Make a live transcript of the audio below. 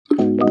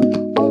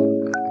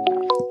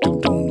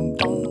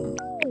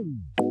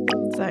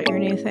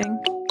anything.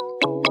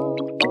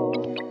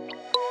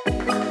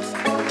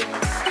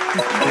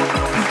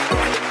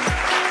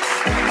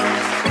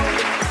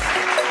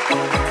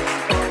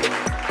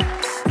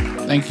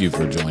 Thank you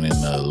for joining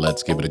the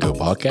Let's Give It a Go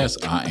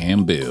podcast. I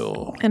am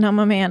Bill. And I'm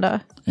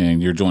Amanda.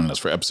 And you're joining us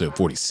for episode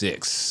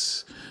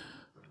 46.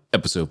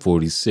 Episode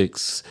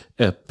 46.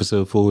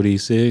 Episode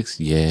 46.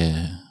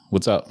 Yeah.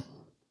 What's up?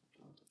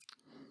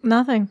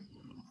 Nothing.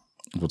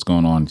 What's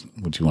going on?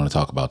 What you want to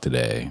talk about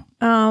today?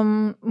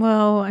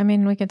 Well, I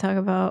mean, we can talk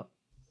about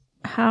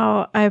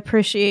how I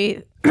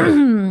appreciate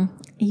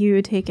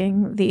you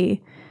taking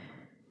the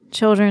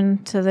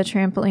children to the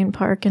trampoline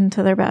park and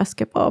to their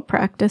basketball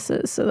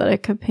practices so that I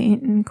could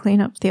paint and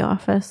clean up the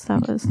office.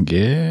 That was,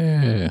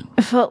 Yeah.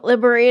 it felt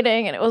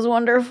liberating and it was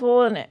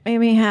wonderful and it made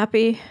me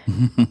happy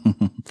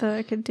that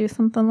I could do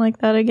something like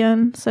that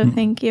again. So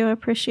thank you. I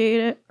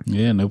appreciate it.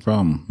 Yeah, no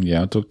problem.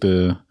 Yeah,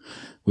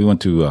 we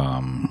went to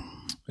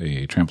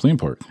a trampoline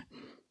park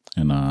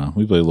and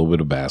we played a little bit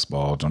of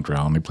basketball, jumped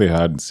around. They played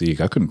hide and seek.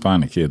 I couldn't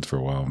find the kids for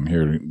a while. I'm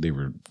here. They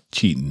were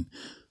cheating.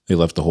 They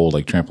left the whole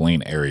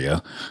trampoline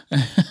area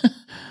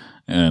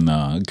and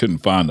couldn't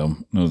find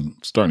them. I was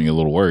starting to get a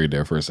little worried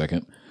there for a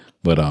second.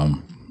 But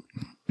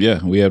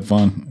yeah, we had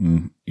fun.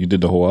 And you did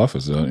the whole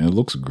office. And it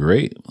looks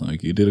great.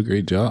 You did a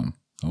great job.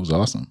 That was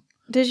awesome.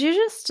 Did you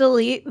just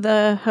delete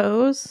the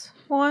hose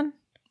one?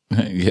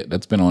 Yeah,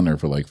 that's been on there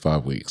for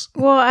 5 weeks.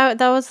 Well,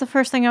 that was the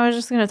first thing I was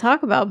just going to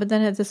talk about, but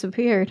then it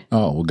disappeared.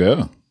 Oh, well,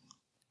 go.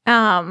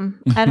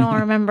 I don't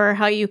remember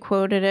how you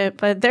quoted it,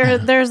 but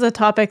there's a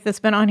topic that's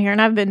been on here,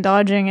 and I've been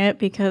dodging it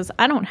because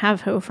I don't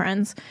have hoe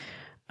friends.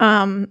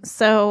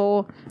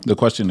 So the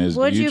question is,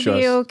 would you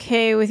be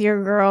okay with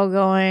your girl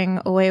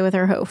going away with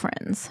her hoe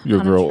friends? Your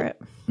on girl. A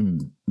trip?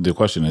 The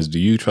question is, do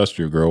you trust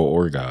your girl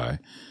or guy,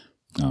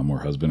 or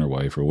husband or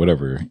wife or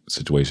whatever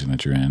situation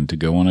that you're in, to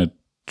go on a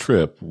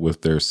trip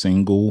with their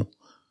single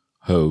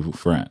hoe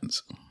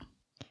friends?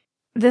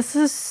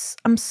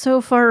 I'm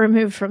so far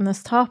removed from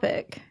this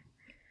topic.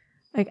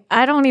 I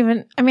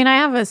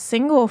have a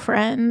single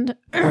friend.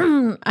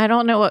 I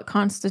don't know what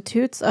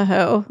constitutes a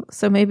hoe,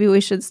 so maybe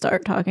we should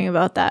start talking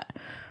about that.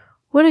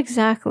 What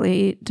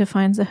exactly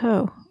defines a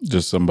hoe?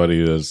 Just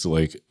somebody that's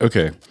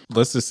okay,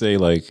 let's just say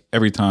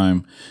every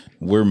time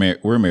we're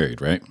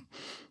married, right?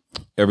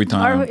 Every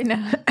time. Are we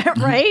now?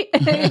 Right?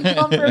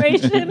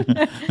 Confirmation?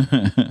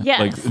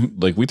 Yes.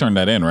 We turned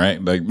that in, right?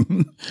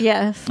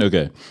 Yes.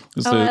 Okay.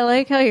 So, I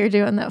like how you're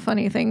doing that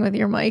funny thing with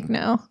your mic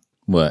now.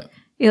 What?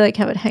 You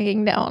have it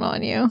hanging down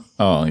on you.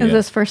 Oh, yeah. Is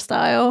this for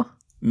style?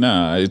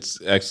 No,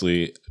 it's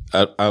actually,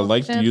 I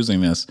liked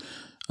using this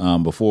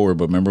before,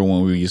 but remember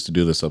when we used to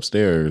do this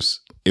upstairs,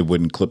 it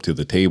wouldn't clip to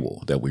the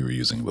table that we were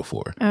using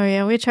before. Oh,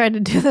 yeah. We tried to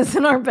do this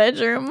in our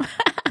bedroom.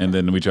 And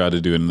then we tried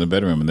to do it in the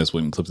bedroom, and this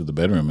wouldn't clip to the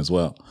bedroom as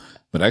well.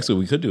 But actually,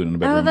 we could do it in the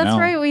bedroom now. Oh, that's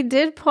right. We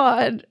did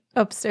pod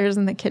upstairs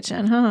in the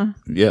kitchen, huh?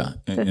 Yeah.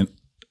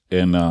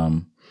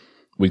 And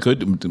we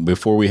could,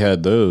 before we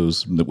had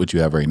those, which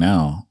you have right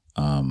now,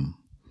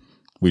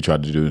 we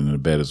tried to do it in the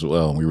bed as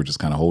well, and we were just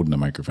kind of holding the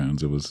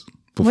microphones. It was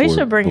before, we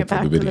should bring it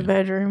back to the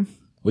bedroom.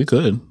 We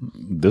could.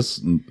 This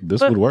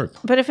would work.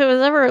 But if it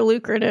was ever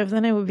lucrative,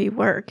 then it would be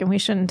work, and we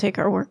shouldn't take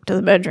our work to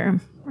the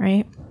bedroom,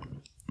 right?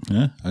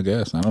 Yeah, I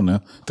guess. I don't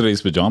know.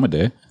 Today's pajama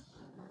day,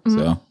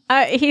 so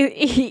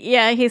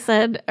he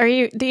said,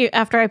 do you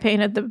after I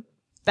painted the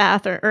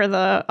bath or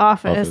the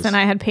office and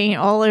I had paint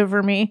all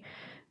over me,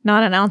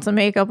 not an ounce of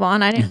makeup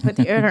on. I didn't put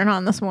deodorant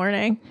on this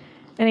morning.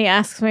 And he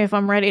asks me if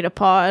I'm ready to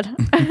pod.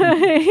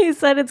 He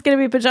said it's going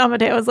to be pajama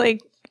day. I was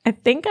like, I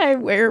think I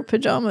wear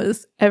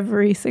pajamas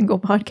every single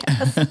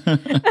podcast.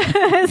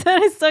 I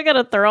said I still got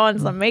to throw on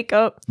some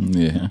makeup.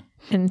 Yeah.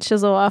 And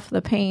chisel off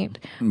the paint.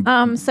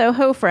 So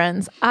hoe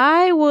friends,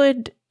 I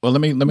would. Well,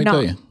 let me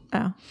tell you.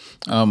 Oh.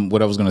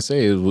 What I was going to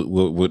say is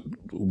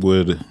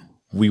would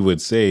we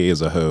would say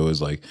as a hoe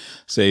is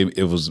say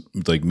it was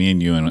me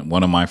and you and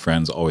one of my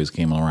friends always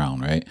came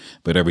around, right?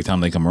 But every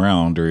time they come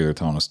around, they're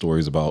telling us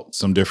stories about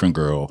some different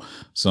girl,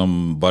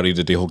 somebody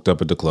that they hooked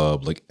up at the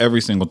club.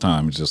 Every single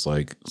time, it's just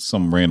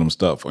some random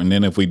stuff. And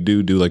then if we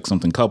do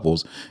something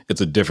couples,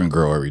 it's a different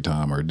girl every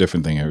time or a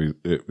different thing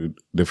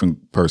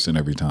different person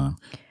every time.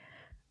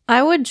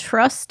 I would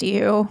trust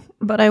you,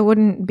 but I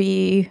wouldn't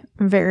be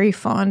very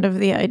fond of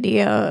the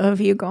idea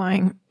of you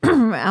going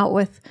out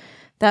with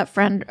that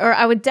friend, or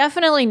I would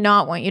definitely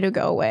not want you to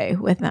go away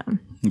with them.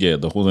 Yeah,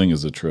 the whole thing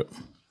is a trip.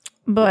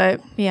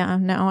 But yeah,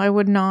 no, I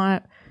would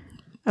not.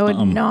 I would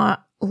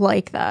not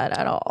like that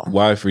at all.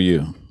 Why for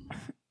you?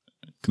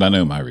 Because I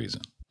know my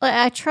reason.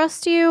 I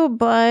trust you,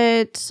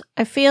 but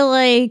I feel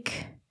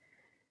like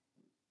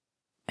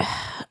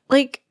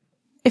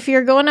if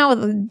you're going out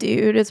with a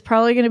dude, it's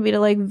probably going to be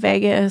to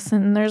Vegas,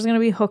 and there's going to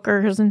be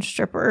hookers and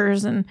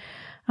strippers, and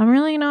I'm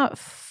really not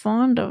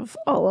fond of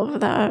all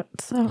of that.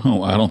 So.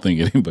 Oh, I don't think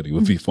anybody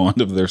would be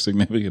fond of their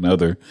significant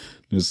other.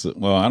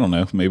 I don't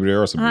know. Maybe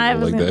there are some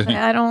people like that.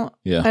 I don't.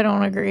 Yeah. I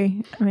don't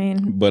agree. I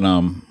mean, but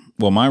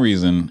my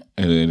reason,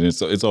 and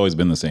it's always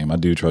been the same. I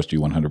do trust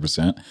you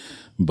 100%,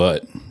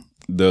 but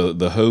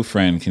the hoe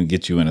friend can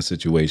get you in a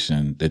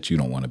situation that you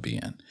don't want to be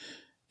in.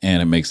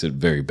 and it makes it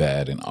very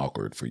bad and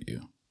awkward for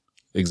you.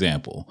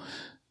 Example,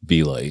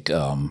 be like,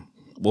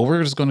 well,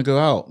 we're just going to go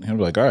out. And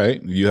we're like, all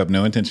right, you have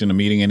no intention of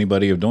meeting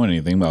anybody or doing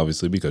anything,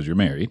 obviously, because you're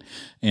married.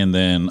 And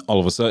then all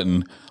of a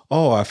sudden,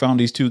 oh, I found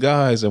these two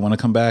guys that want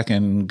to come back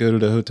and go to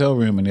the hotel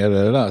room and yada,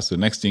 yada, yada. So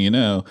next thing you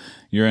know,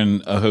 you're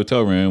in a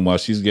hotel room while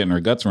she's getting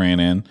her guts ran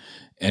in,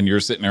 and you're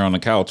sitting there on the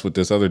couch with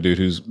this other dude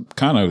who's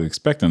kind of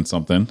expecting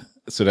something.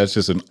 So that's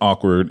just an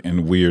awkward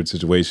and weird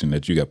situation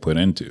that you got put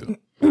into.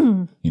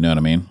 You know what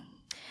I mean?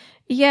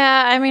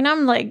 Yeah, I mean,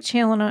 I'm like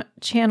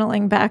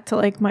channeling back to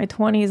like my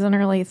 20s and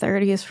early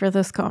 30s for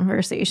this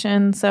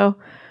conversation. So,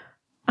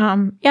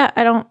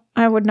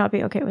 I would not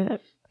be okay with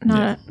it.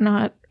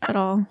 Not at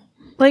all.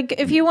 Like,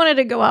 if you wanted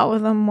to go out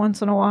with them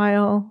once in a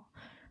while,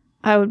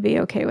 I would be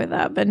okay with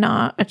that, but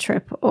not a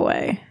trip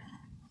away.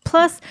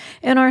 Plus,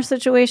 in our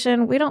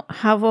situation, we don't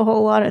have a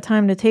whole lot of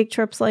time to take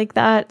trips like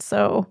that.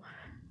 So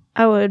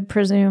I would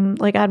presume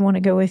like I'd want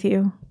to go with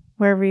you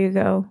wherever you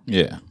go.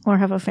 Yeah. Or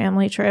have a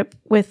family trip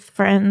with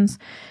friends.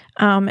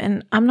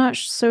 And I'm not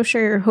so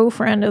sure your hoe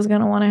friend is going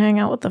to want to hang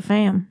out with the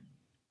fam.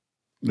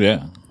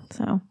 Yeah.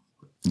 So.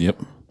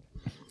 Yep.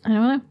 I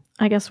don't know.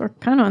 I guess we're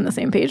kind of on the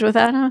same page with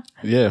that, huh?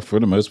 Yeah, for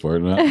the most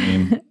part. I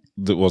mean,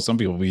 well, some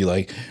people be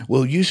like,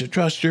 well, you should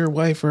trust your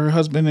wife or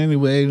husband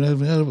anyway,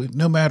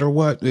 no matter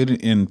what.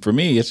 And for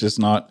me, it's just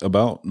not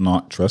about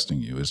not trusting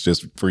you. It's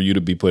just for you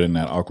to be put in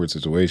that awkward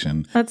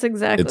situation. That's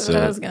exactly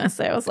what I was going to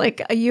say. I was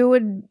like, you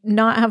would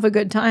not have a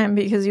good time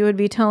because you would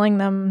be telling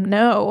them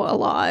no a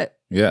lot.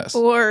 Yes.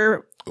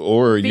 Or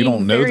you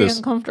don't know this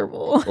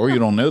uncomfortable. Or you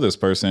don't know this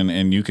person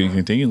and you can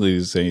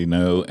continually say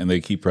no and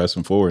they keep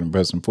pressing forward and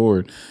pressing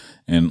forward.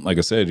 And like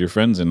I said, your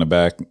friend's in the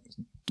back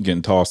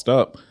getting tossed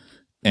up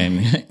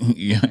and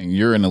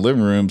you're in the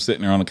living room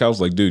sitting there on the couch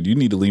like, dude, you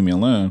need to leave me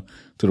alone,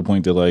 to the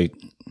point that like,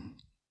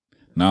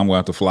 now I'm going to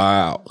have to fly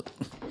out.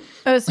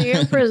 Oh, so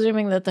you're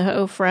presuming that the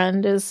hoe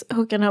friend is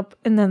hooking up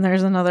and then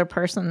there's another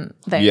person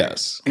there?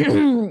 Yes.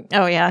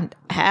 Oh, yeah.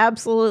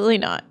 Absolutely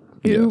not.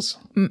 Yes.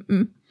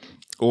 Mm-mm.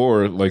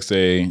 Or like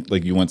say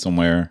like you went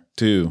somewhere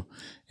too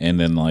and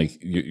then like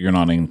you're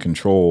not in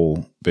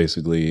control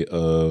basically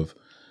of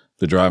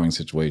the driving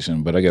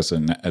situation. But I guess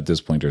at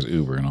this point there's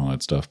Uber and all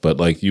that stuff. But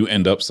like you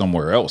end up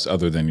somewhere else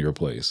other than your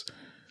place.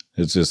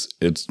 It's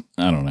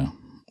I don't know.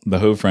 The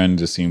hoe friend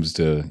just seems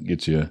to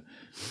get you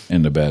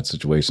into bad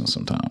situations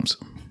sometimes.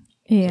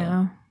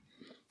 Yeah.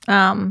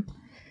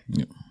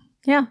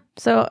 Yeah.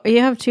 So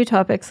you have two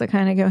topics that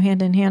kind of go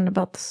hand in hand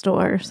about the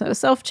store. So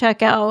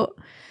self-checkout.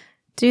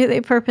 Do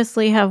they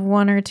purposely have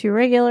one or two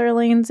regular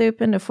lanes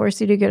open to force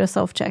you to go to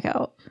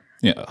self-checkout?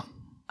 Yeah.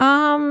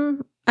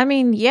 I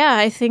mean, yeah,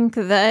 I think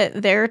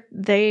that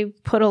they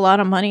put a lot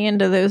of money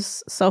into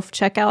those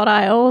self-checkout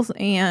aisles,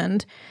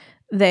 and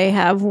they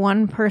have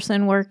one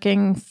person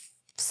working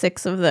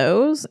 6 of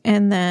those,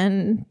 and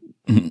then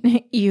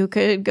you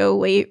could go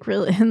wait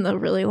in the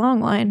really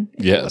long line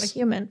if you want a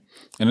human.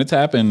 And it's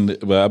happened.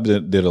 Well, I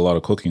did a lot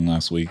of cooking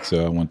last week,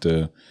 so I went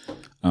to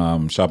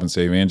Shop and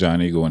Save and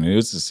Giant Eagle, and it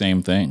was the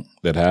same thing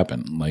that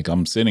happened. Like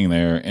I'm sitting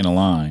there in a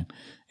line,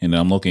 and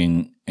I'm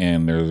looking,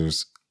 and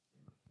there's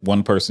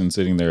one person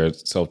sitting there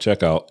at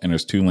self-checkout and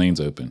there's 2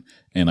 lanes open.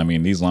 And I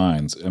mean, these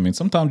lines, I mean,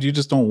 sometimes you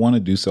just don't want to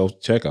do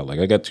self-checkout.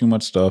 Like I got too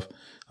much stuff.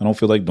 I don't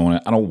feel like doing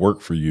it. I don't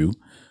work for you,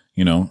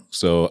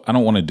 so I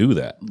don't want to do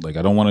that. Like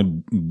I don't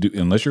want to do,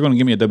 unless you're going to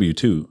give me a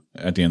W-2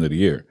 at the end of the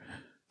year.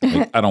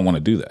 Like, I don't want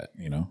to do that,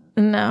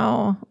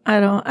 No,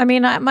 I don't. I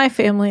mean, my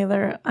family,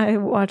 I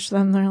watch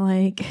them. They're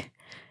like,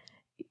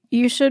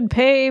 you should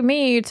pay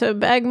me to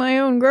bag my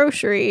own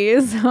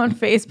groceries on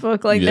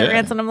Facebook. Like they're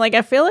answering. I'm like,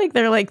 I feel like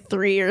they're like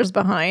 3 years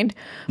behind.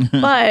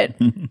 But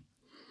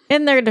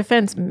in their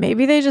defense,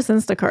 maybe they just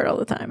Instacart all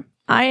the time.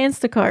 I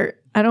Instacart.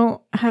 I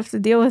don't have to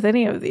deal with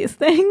any of these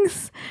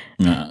things.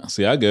 Nah,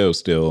 see, I go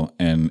still,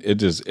 and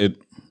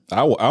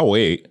I'll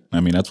wait. I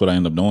mean, that's what I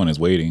end up doing is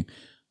waiting.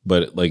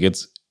 But like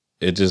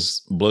it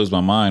just blows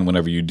my mind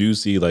whenever you do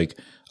see like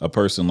a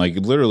person, like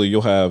literally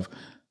you'll have.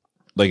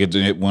 Like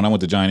when I went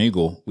to Giant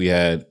Eagle, we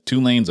had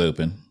 2 lanes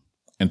open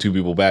and 2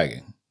 people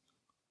bagging.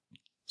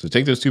 So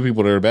take those 2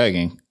 people that are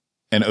bagging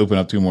and open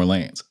up 2 more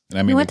lanes. And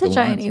I mean, you went to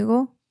Giant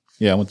Eagle?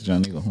 Yeah, I went to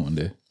Giant Eagle one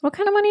day. What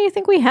kind of money do you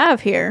think we have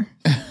here?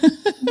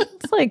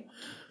 It's like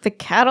the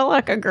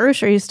Cadillac of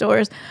grocery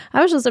stores.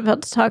 I was just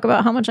about to talk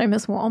about how much I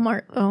miss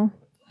Walmart, though.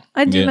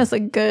 I do miss a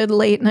good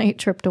late night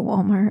trip to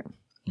Walmart.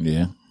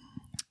 Yeah.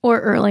 Or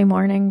early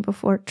morning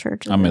before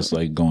church. I miss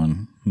like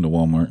going to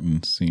Walmart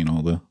and seeing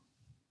all the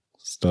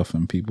stuff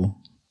and people.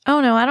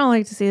 Oh no, I don't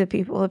like to see the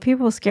people. The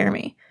people scare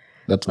me.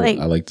 That's what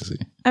I like to see.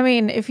 I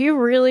mean, if you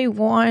really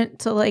want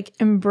to like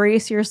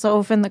embrace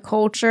yourself in the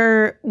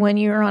culture when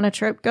you're on a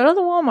trip, go to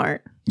the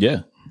Walmart.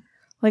 Yeah.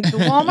 Like the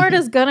Walmart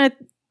is gonna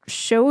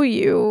show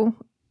you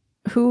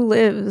who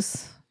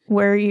lives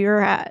where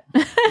you're at.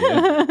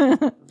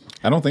 Yeah.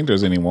 I don't think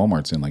there's any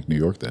Walmarts in like New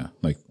York though.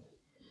 Like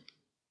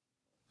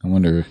I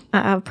wonder.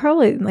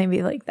 Probably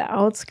maybe like the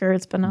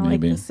outskirts, but not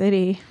like the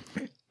city.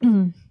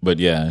 But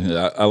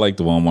yeah, I like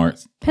the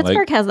Walmart.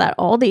 Pittsburgh has that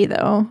Aldi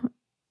though.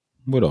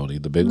 What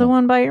Aldi? The big The one?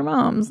 one by your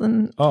mom's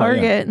and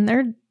Target, yeah.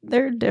 and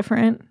they're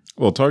different.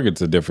 Well,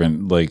 Target's a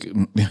different, like,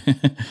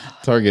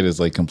 Target is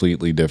like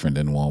completely different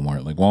than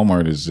Walmart. Like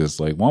Walmart is just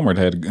like,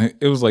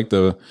 it was like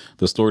the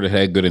store that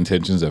had good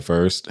intentions at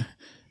first.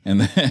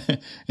 And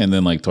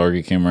then like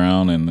Target came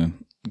around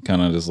and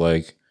kind of just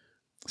like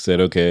said,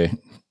 okay,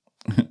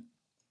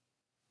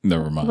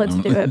 never mind. Let's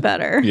do it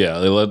better. Yeah,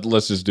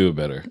 let's just do it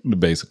better,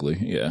 basically.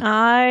 Yeah.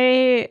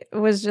 I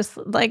was just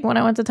like, when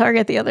I went to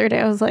Target the other day,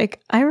 I was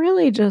like, I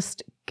really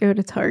just go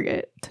to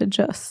Target to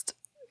just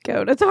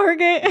go to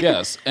Target.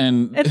 Yes,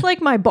 and it's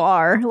like my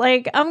bar.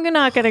 Like, I'm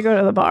not going to go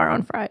to the bar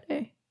on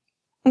Friday.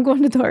 I'm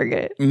going to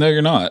Target. No,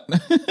 you're not.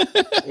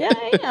 Yeah,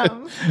 I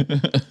am.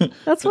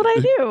 That's what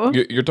I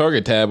do. Your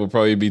Target tab will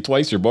probably be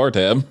twice your bar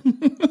tab.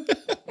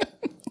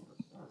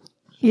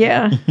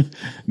 Yeah.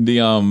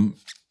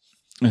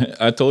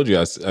 I told you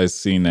I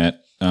seen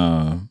that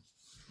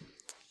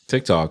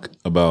TikTok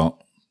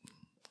about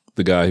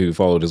the guy who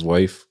followed his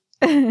wife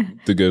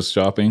to go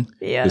shopping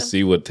to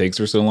see what takes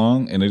her so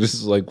long, and it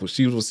just like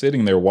she was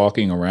sitting there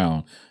walking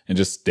around and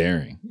just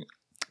staring.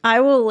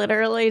 I will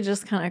literally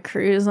just kind of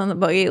cruise on the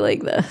buggy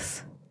like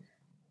this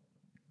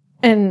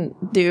and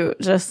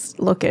just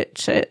look at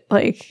shit.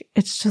 Like,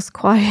 it's just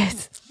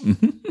quiet.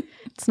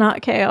 It's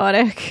not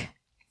chaotic.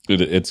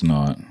 It's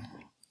not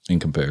in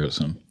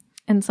comparison.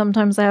 And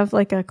sometimes I have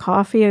like a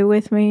coffee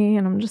with me,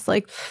 and I'm just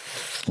like,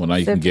 well, now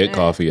you can get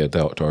coffee at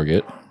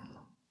Target.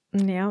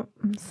 Yeah.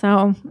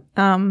 So,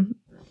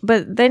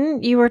 but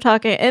then you were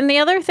talking, and the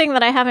other thing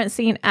that I haven't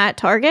seen at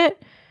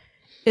Target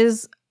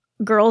is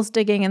girls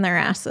digging in their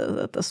asses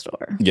at the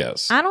store.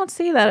 Yes. I don't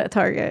see that at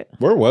Target.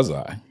 Where was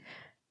I?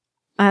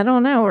 I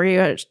don't know. Were you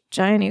at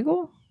Giant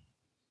Eagle?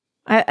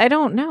 I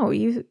don't know.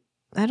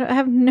 I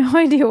have no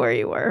idea where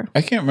you were.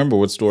 I can't remember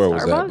what store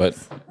Starbucks? I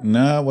was at, but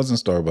no, it wasn't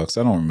Starbucks.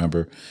 I don't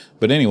remember.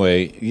 But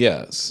anyway,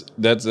 yes,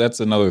 that's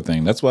another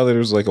thing. That's why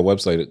there's like a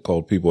website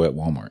called People at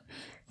Walmart.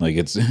 Like,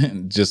 it's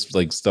just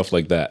like stuff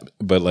like that.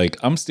 But like,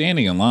 I'm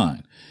standing in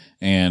line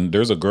and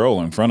there's a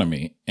girl in front of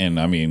me. And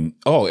I mean,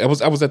 I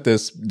was at the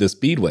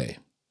Speedway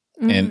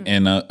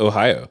in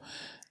Ohio.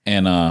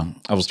 And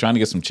I was trying to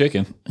get some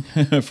chicken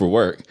for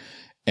work.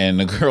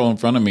 And the girl in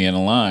front of me in the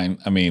line,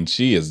 I mean,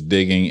 she is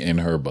digging in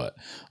her butt.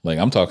 Like,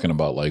 I'm talking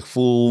about like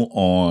full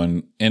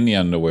on in the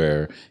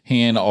underwear,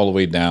 hand all the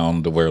way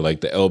down to where like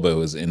the elbow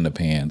is in the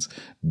pants,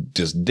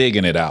 just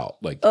digging it out,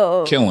 like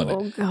killing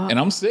it. God. And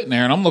I'm sitting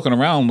there and I'm looking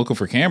around looking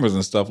for cameras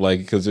and stuff, like,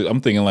 because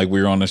I'm thinking like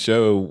we were on the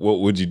show,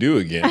 what would you do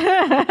again?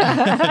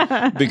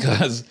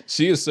 Because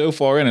she is so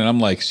far in and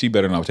I'm like, she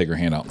better not take her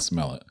hand out and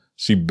smell it.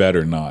 She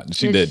better not.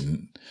 She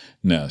didn't.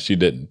 No, she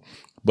didn't.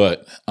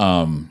 But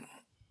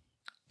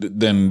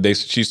then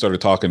she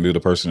started talking to the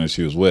person that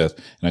she was with,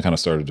 and I kind of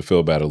started to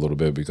feel bad a little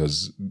bit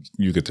because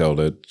you could tell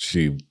that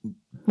she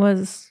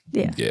was,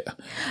 yeah.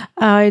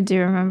 I do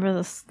remember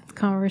this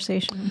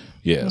conversation.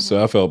 Yeah,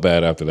 so I felt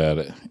bad after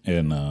that,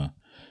 and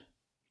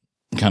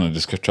kind of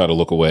just try to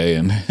look away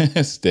and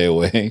stay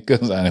away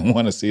because I didn't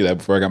want to see that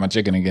before I got my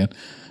chicken again.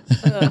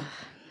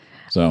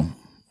 So,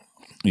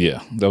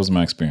 yeah, that was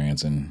my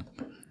experience in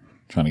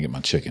trying to get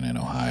my chicken in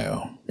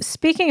Ohio.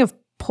 Speaking of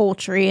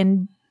poultry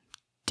and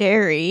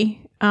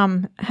dairy,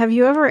 have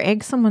you ever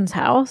egged someone's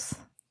house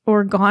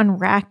or gone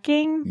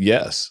racking?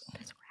 Yes.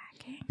 What is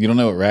racking? You don't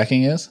know what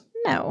racking is?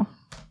 No.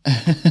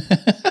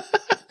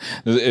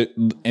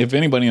 If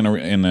anybody in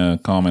the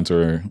comments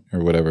or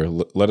whatever,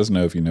 let us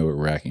know if you know what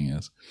racking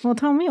is. Well,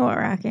 tell me what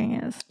racking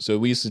is. So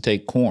we used to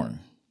take corn.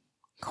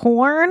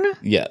 Corn?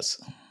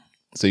 Yes.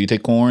 So you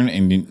take corn,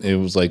 and it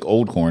was like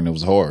old corn. It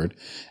was hard,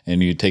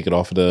 and you take it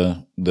off of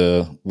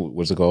the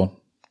what's it called?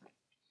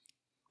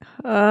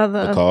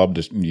 The cob.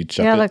 You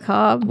chuck it. Yeah, the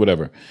cob.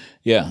 Whatever.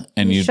 Yeah,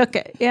 and you shook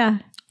it. Yeah.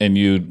 And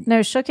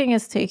shooking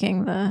is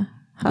taking the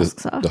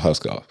husks off. The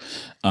husk off.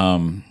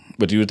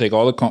 But you would take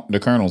all the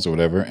kernels or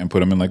whatever and put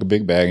them in like a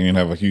big bag, and you'd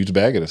have a huge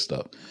bag of this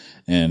stuff.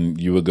 And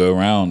you would go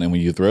around, and when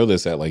you throw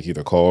this at like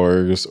either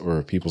cars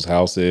or people's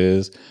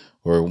houses,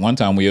 or one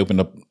time we opened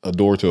up a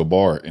door to a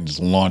bar and just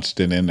launched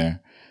it in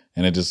there,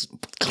 and it just.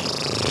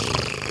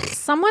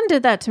 Someone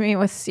did that to me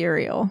with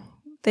cereal.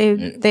 They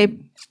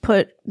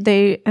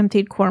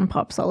emptied corn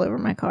pops all over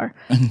my car.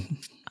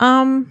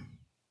 That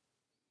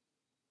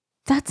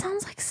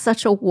sounds like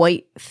such a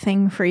white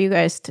thing for you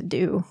guys to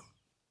do.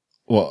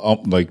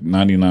 Well, like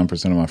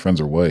 99% of my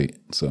friends are white,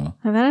 so.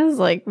 And that is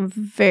like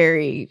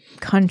very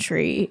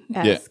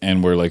country-esque. Yeah,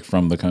 and we're like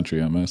from the country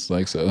almost,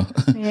 like so.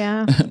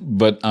 Yeah.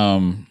 But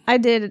I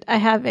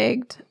have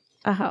egged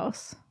a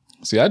house.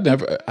 See, I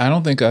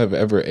don't think I've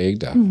ever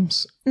egged a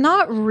house.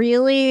 Not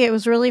really. It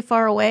was really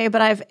far away,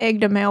 but I've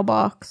egged a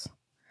mailbox.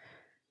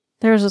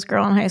 There was this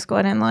girl in high school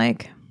I didn't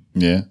like.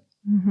 Yeah?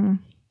 Mm-hmm.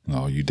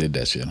 Oh, you did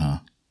that shit, huh?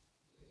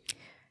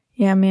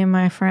 Yeah, me and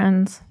my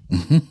friends.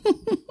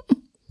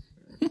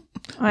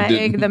 I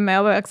egged the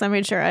mailbox. I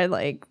made sure I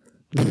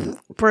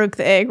broke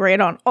the egg right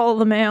on all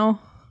the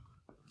mail.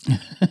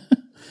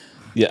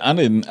 Yeah,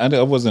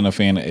 I wasn't a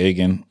fan of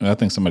egging. I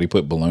think somebody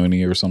put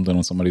bologna or something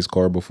on somebody's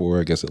car before.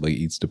 I guess it like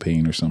eats the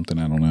paint or something.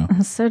 I don't know.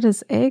 So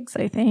does eggs,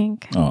 I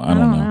think. Oh, I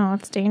don't know.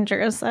 It's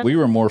dangerous. We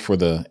were more for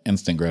the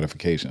instant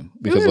gratification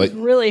It because was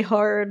really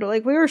hard.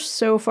 Like we were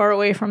so far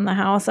away from the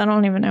house. I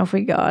don't even know if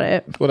we got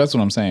it. Well, that's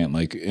what I'm saying.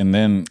 Like, and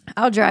then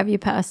I'll drive you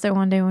past it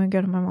one day when we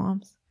go to my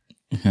mom's.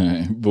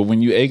 but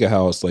when you egg a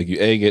house, like you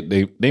egg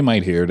it, they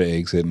might hear the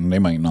eggs hitting, they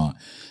might not.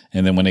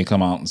 And then when they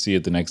come out and see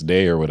it the next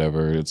day or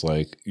whatever, it's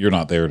like you're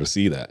not there to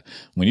see that.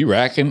 When you're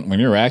racking,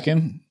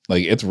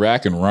 like it's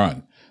rack and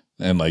run,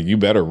 and like you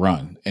better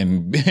run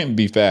and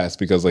be fast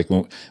because like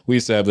when we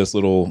used to have this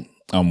little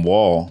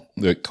wall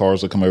that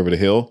cars would come over the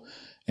hill,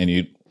 and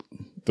you'd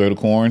throw the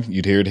corn,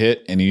 you'd hear it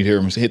hit, and you'd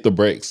hear them hit the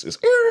brakes, it's,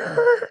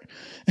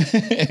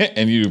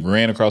 and you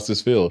ran across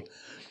this field.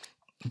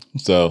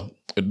 So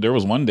there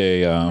was one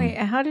day. Wait,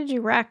 how did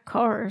you rack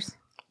cars?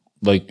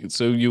 Like,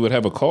 so you would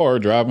have a car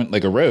driving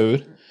like a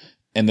road,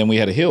 and then we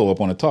had a hill up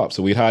on the top.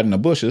 So we'd hide in the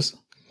bushes.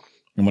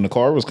 And when the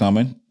car was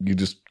coming, you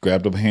just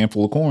grabbed up a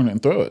handful of corn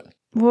and throw it.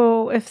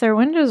 Well, if their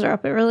windows are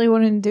up, it really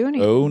wouldn't do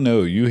anything. Oh,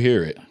 no, you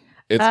hear it.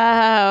 It's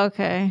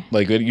okay.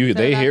 Like they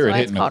hear it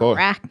hitting the car.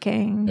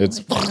 Racking.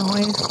 It's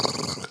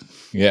noise.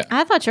 Yeah.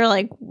 I thought you were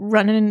like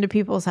running into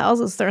people's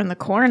houses, throwing the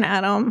corn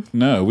at them.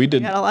 No, we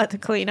did. You got a lot to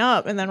clean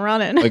up and then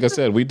running. Like I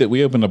said,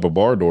 we opened up a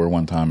bar door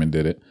one time and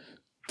did it.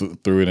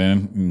 Threw it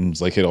in and it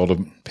was like hit all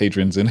the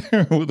patrons in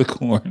there with the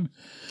corn.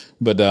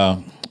 But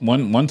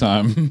one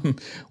time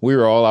we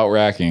were all out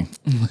racking,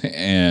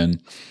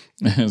 and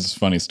it's a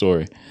funny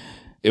story.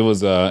 It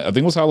was I think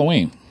it was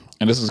Halloween,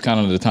 and this is kind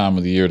of the time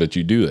of the year that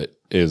you do it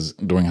is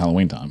during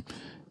Halloween time,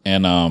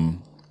 and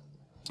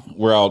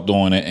we're out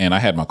doing it, and I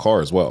had my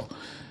car as well,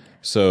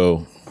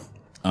 so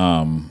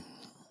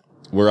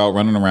we're out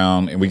running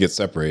around, and we get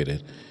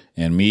separated,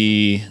 and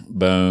me,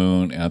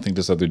 Bone, and I think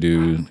this other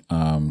dude,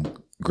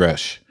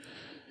 Gresh,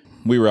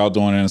 we were out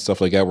doing it and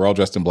stuff like that. We're all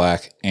dressed in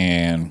black,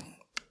 and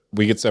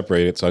we get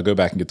separated, so I go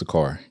back and get the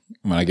car.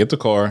 When I get the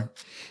car,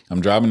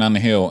 I'm driving down the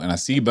hill, and I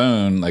see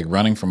Bone, like,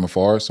 running from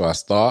afar, so I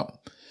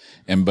stop,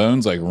 and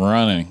Bone's, like,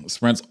 running,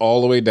 sprints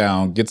all the way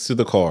down, gets to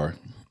the car,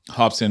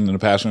 hops into the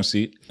passenger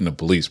seat, and the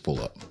police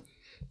pull up.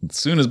 As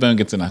soon as Bone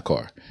gets in that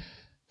car,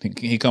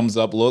 he comes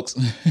up, looks,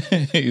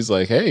 he's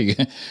like, hey,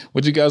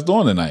 what you guys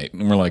doing tonight?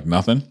 And we're like,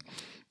 nothing.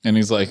 And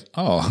he's like,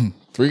 oh,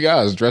 3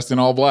 guys dressed in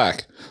all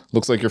black.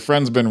 Looks like your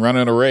friend's been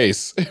running a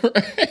race.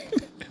 Right?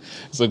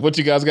 It's like, what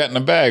you guys got in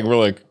the bag? We're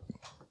like,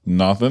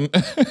 nothing.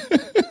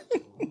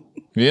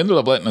 He ended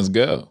up letting us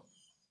go.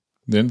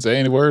 Didn't say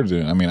any words.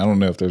 I mean, I don't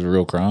know if there's a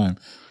real crime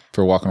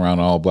for walking around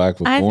all black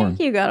with corn. I think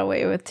you got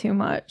away with too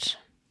much.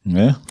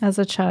 Yeah. As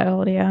a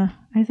child, yeah.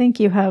 I think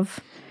you have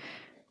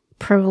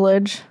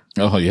privilege.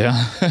 Oh,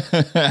 yeah.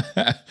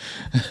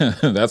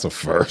 That's a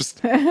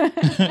first.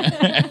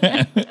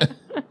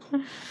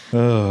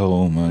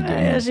 Oh my God.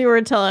 As you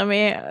were telling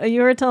me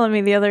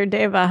the other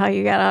day about how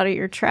you got out of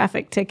your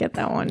traffic ticket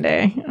that one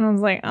day. And I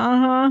was like,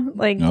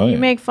 like you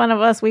make fun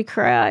of us, we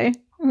cry.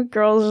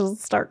 Girls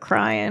just start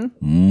crying.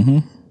 Mm-hmm.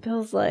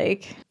 Feels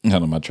like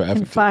out of my traffic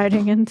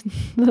confiding in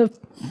the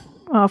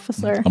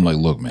officer. I'm like,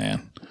 look,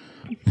 man,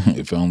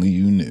 if only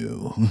you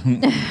knew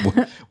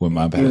what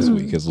my past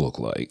week has looked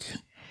like.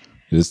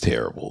 It's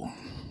terrible,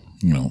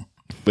 you know.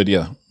 But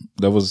yeah,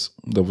 that was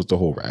the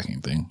whole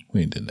racking thing.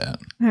 We did that.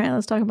 All right,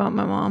 let's talk about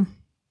my mom.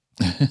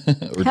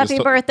 Happy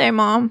birthday,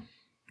 Mom.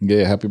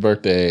 Yeah, happy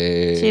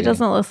birthday. She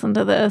doesn't listen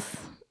to this.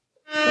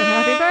 But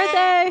happy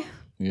birthday.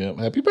 Yep,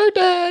 happy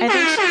birthday.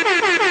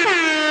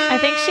 I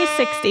think she's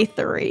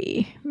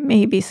 63,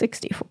 maybe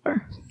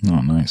 64.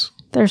 Oh, nice.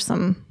 There's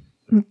some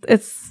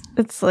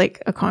it's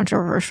like a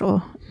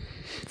controversial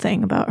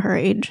thing about her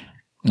age.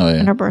 Oh, yeah.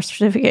 And her birth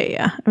certificate,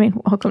 yeah. I mean,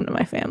 welcome to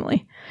my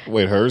family.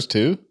 Wait, hers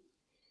too?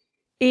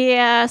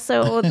 Yeah,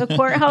 so the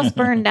courthouse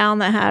burned down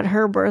that had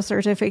her birth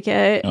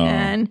certificate,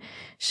 and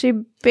she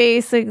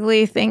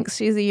basically thinks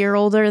she's a year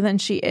older than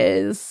she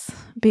is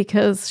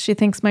because she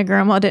thinks my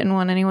grandma didn't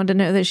want anyone to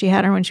know that she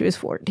had her when she was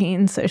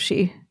 14, so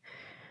she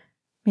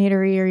made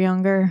her a year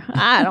younger.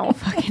 I don't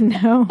fucking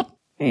know.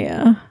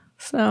 Yeah,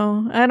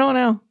 so I don't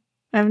know.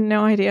 I have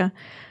no idea.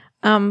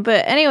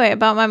 But anyway,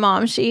 about my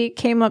mom, she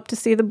came up to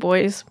see the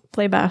boys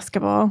play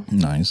basketball.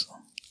 Nice.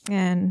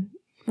 And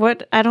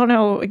I don't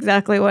know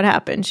exactly what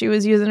happened. She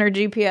was using her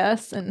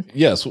GPS, and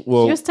yes,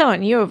 well, she was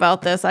telling you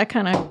about this. I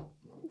kind of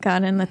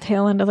got in the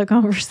tail end of the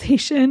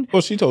conversation.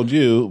 Well, she told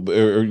you,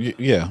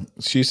 yeah,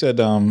 she said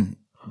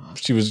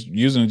she was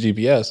using a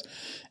GPS,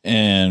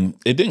 and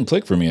it didn't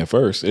click for me at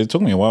first. It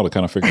took me a while to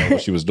kind of figure out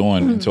what she was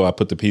doing until I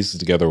put the pieces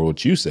together with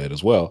what you said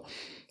as well.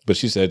 But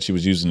she said she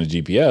was using a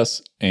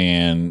GPS,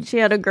 and she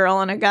had a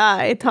girl and a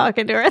guy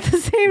talking to her at the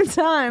same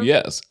time.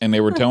 Yes, and they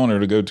were telling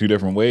her to go 2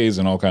 different ways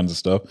and all kinds of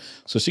stuff.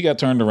 So she got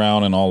turned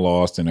around and all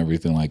lost and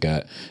everything like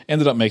that.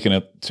 Ended up making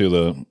it to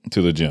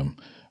the gym,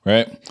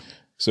 right?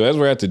 So as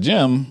we're at the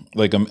gym,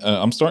 like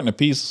I'm starting a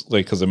piece,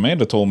 like because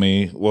Amanda told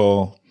me,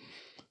 well,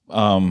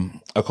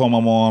 I called my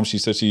mom. She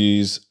said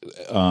she's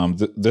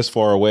this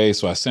far away,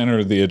 so I sent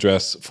her the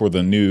address for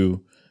the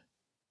new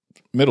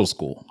middle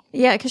school.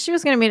 Yeah, because she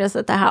was going to meet us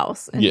at the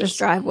house and just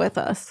drive with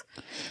us,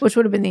 which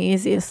would have been the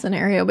easiest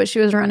scenario. But she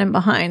was running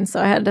behind, so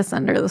I had to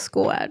send her the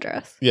school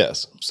address.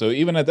 Yes. So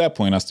even at that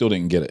point, I still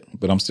didn't get it.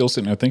 But I'm still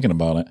sitting there thinking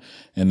about it.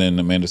 And then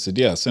Amanda said,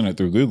 yeah, send it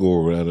through Google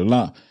or blah, blah,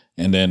 blah.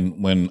 And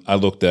then when I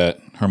looked at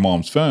her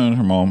mom's phone,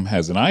 her mom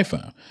has an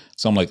iPhone.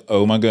 So I'm like,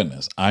 oh, my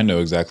goodness, I know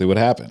exactly what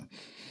happened.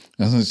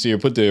 And she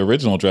put the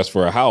original address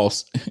for a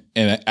house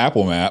in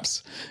Apple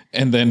Maps,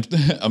 and then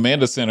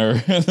Amanda sent her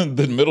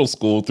the middle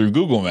school through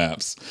Google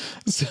Maps.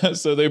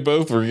 So they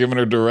both were giving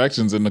her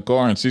directions in the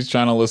car, and she's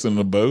trying to listen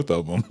to both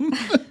of them.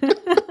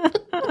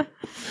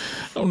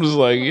 I'm just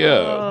like,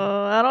 yeah.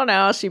 I don't know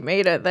how she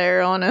made it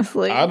there,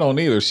 honestly. I don't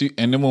either.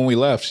 And then when we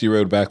left, she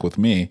rode back with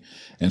me,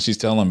 and she's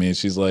telling me,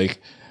 she's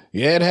like,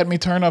 yeah, it had me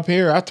turn up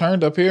here. I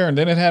turned up here, and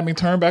then it had me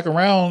turn back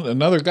around.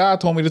 Another guy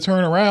told me to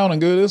turn around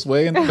and go this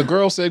way, and then the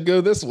girl said go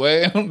this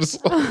way. And I'm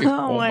just like,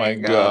 oh my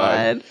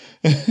God.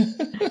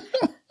 I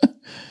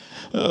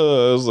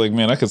was like,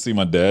 man, I could see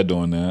my dad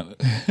doing that.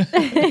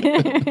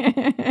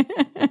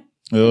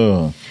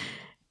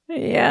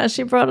 Yeah,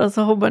 she brought us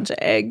a whole bunch of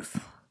eggs.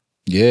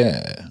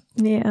 Yeah.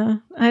 Yeah,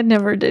 I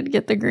never did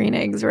get the green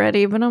eggs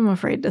ready, but I'm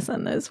afraid to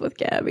send those with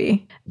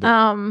Gabby.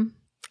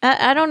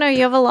 I don't know.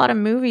 You have a lot of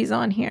movies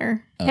on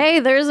here.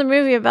 Hey, there's a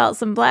movie about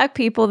some black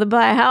people that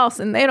buy a house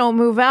and they don't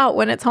move out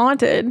when it's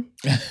haunted.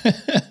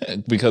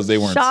 Because they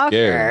weren't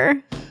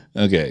scared.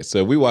 Okay,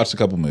 so we watched a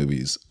couple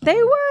movies. They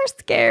were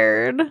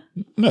scared.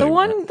 No,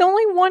 the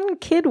only one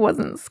kid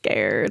wasn't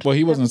scared. Well,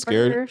 he wasn't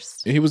scared.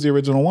 He was the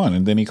original one,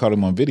 and then he caught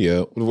him on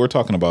video. We're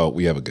talking about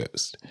We Have a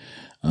Ghost.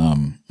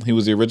 He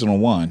was the original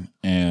one,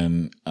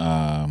 and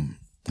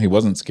he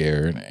wasn't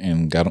scared,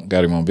 and got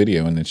him on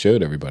video, and then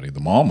showed everybody.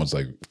 The mom was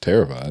like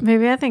terrified.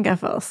 Maybe I think I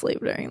fell asleep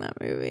during that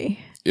movie.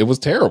 It was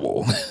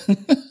terrible.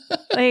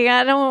 Like,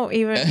 I don't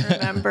even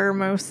remember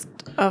most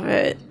of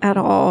it at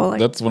all. Like,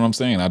 that's what I'm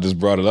saying. I just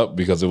brought it up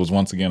because it was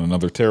once again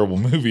another terrible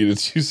movie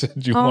that you said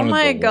you wanted to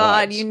watch. Oh my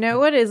God. You know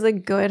what is a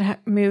good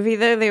movie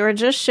though? They were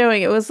just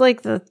showing, it was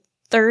like the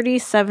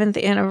 37th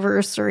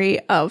anniversary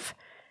of,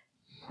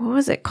 what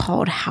was it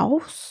called?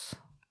 House?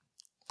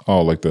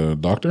 Oh, like the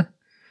Doctor?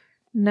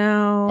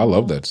 No. I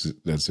love that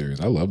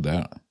series. I love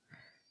that.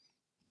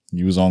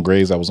 You was on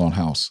Grey's, I was on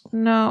House.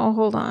 No,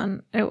 hold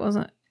on. It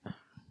wasn't.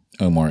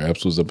 Omar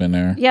Epps was up in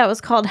there. Yeah, it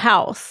was called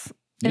House.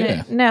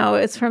 And yeah.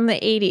 It's from the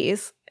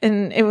 80s.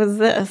 And it was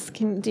this.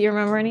 Do you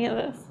remember any of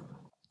this?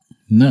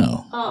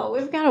 No. Oh,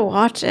 we've got to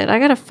watch it. I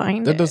got to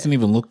find it. That doesn't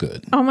even look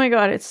good. Oh my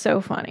God, it's so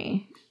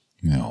funny.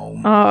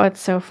 No. Oh, it's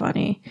so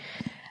funny.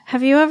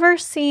 Have you ever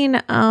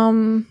seen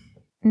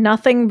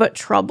Nothing But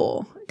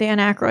Trouble? Dan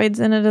Aykroyd's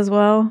in it as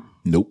well.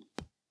 Nope.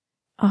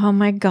 Oh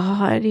my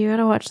God, you got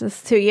to watch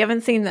this too. You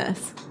haven't seen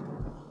this?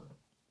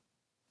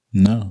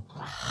 No.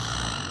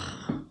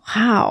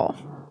 Wow.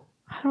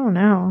 I don't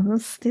know.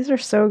 These are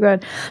so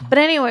good. But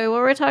anyway, what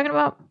were we talking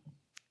about?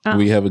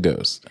 We Have a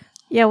Ghost.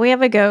 Yeah, We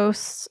Have a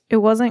Ghost. It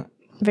wasn't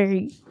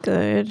very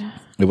good.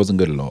 It wasn't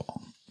good at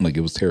all. Like,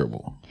 it was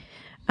terrible.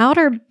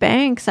 Outer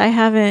Banks, I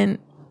haven't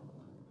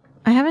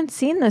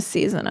seen this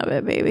season of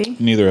it, baby.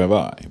 Neither have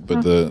I.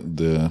 But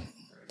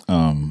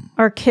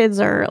our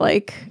kids are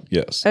like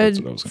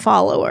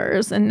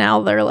followers, and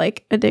now they're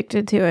like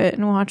addicted to it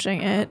and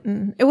watching it.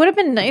 And it would have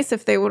been nice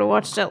if they would have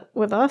watched it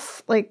with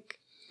us. Like,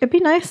 it'd be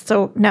nice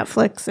to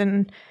Netflix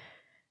and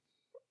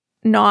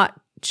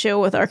not chill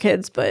with our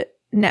kids, but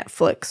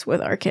Netflix with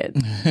our kids.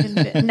 And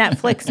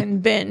Netflix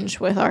and binge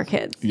with our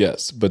kids.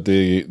 Yes, but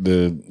the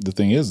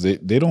thing is,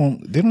 they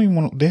don't even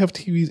want. They have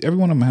TVs. Every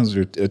one of them has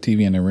a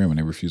TV in their room, and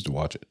they refuse to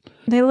watch it.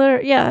 They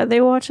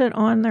they watch it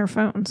on their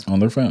phones. On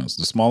their phones,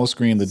 the smallest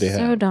screen that they have.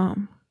 So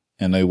dumb.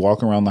 And they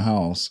walk around the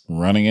house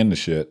running into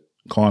shit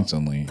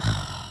constantly.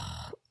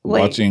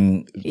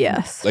 Watching.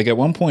 Yes. Like, at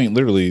one point,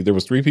 literally, there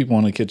was 3 people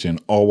in the kitchen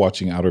all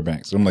watching Outer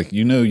Banks. And I'm like,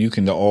 you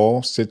can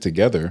all sit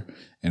together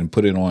and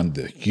put it on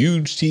the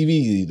huge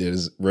TV that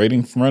is right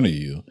in front of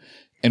you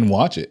and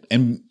watch it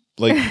and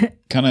like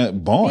kind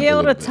of bond. Be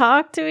able to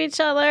talk to each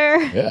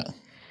other. Yeah.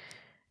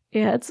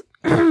 Yeah, it's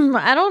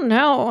I don't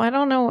know. I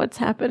don't know what's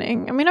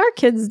happening. I mean, our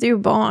kids do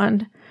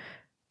bond.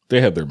 They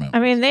have their moments. I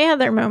mean, they had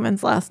their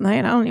moments last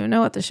night. I don't even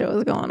know what the show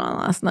was going on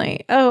last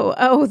night.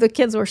 Oh, the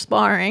kids were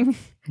sparring.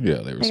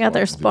 Yeah, they got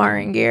their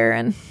sparring gear.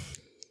 And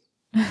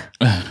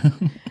I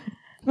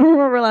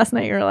remember last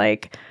night you were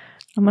like,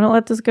 I'm going to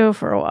let this go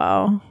for a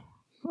while.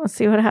 Let's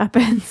see what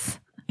happens.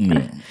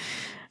 Yeah.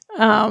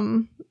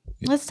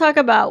 Let's talk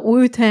about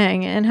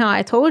Wu-Tang and how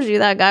I told you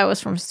that guy was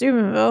from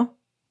Steubenville.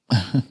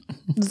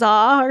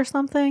 Za or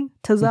something?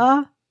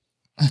 Taza?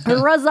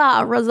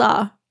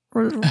 Raza.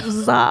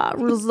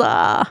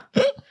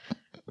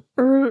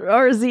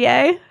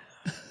 RZA.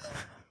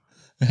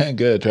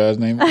 Good. Try his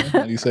name.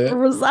 How do you say it?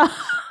 Raza.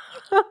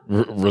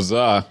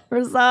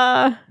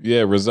 Raza.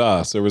 Yeah,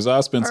 Raza. So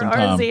Raza spent some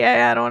time.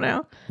 RZA, I don't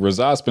know.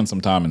 Raza spent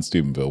some time in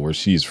Steubenville, where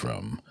she's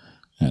from.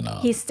 And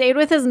he stayed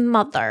with his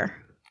mother.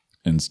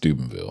 In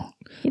Steubenville.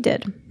 He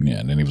did. Yeah,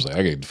 and then he was like, I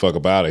gotta get the fuck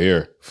up out of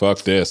here. Fuck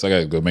this. I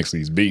gotta go make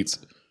these beats.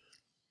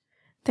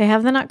 They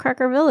have the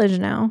Nutcracker Village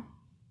now.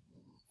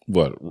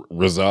 What,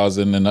 Razaz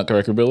in the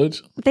Nutcracker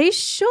Village? They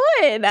should.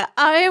 I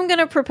am going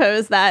to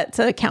propose that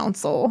to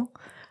council.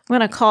 I'm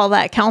going to call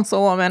that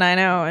councilwoman I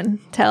know and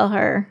tell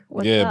her.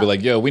 Yeah, be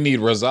like, yo, we need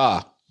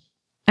Razaz.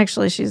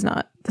 Actually, she's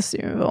not the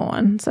Steubenville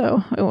one,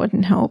 so it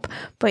wouldn't help.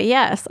 But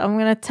yes, I'm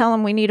going to tell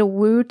them we need a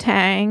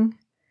Wu-Tang.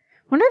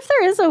 Wonder if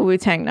there is a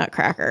Wu-Tang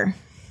Nutcracker.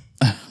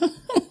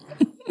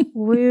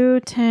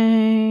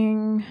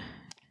 Wu-Tang.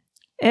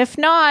 If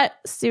not,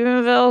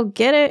 Steubenville,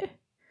 get it?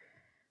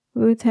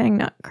 Wu-Tang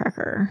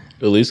Nutcracker.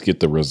 At least get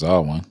the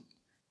Razaz one.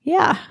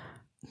 Yeah.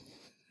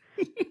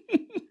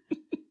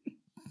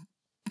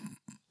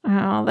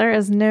 Oh, there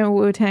is no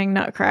Wu-Tang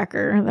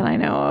Nutcracker that I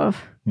know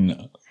of.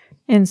 No.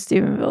 In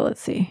Steubenville,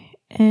 let's see.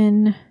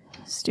 In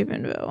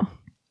Steubenville.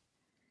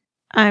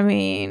 I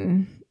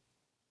mean,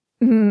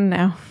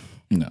 no.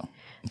 No.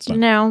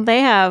 No,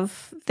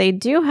 they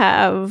do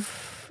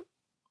have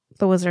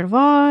The Wizard of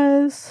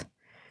Oz.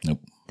 Nope.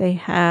 They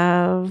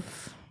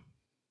have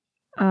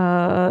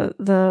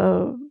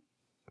the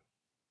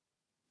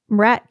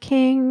Rat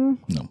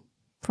King. No.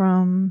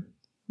 From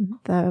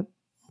the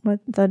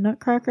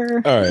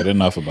Nutcracker. All right,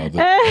 enough about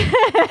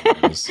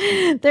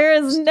that. There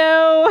is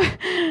no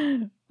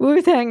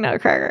Wu-Tang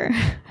Nutcracker.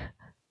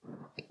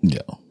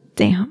 Yeah.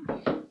 Damn.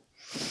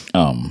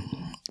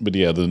 But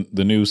yeah,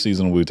 the new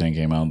season of Wu-Tang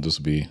came out. This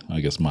would be,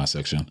 I guess, my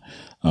section.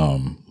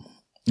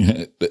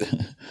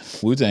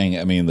 Wu-Tang,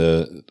 I mean,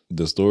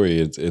 the story,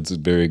 it's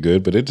very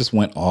good, but it just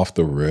went off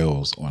the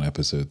rails on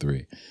episode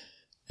 3.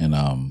 And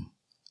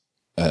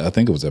I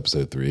think it was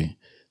episode 3.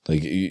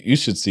 Like, you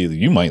should see that.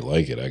 You might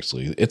like it,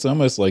 actually. It's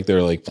almost like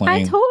they're like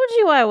playing. I told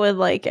you I would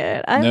like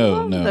it. I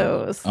love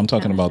those. I'm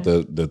talking about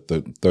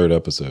the third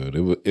episode.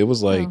 It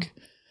was like,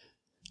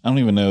 I don't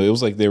even know. It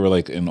was like they were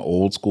like in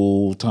old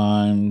school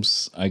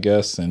times, I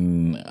guess.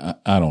 And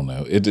I don't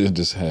know. It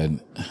just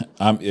had,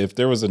 if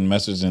there was a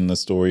message in the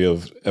story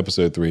of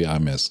episode 3, I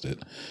missed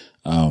it.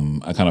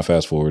 I kind of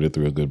fast forwarded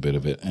through a good bit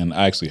of it, and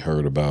I actually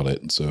heard about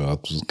it. So I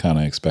was kind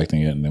of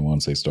expecting it. And then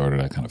once they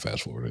started, I kind of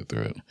fast forwarded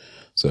through it.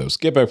 So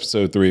skip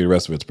episode 3. The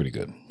rest of it's pretty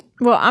good.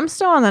 Well, I'm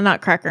still on the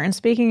Nutcracker. And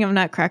speaking of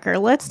Nutcracker,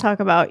 let's talk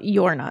about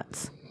your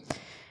nuts.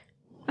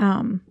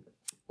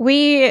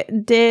 We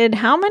did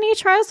how many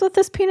tries with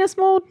this penis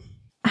mold?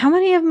 How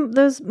many of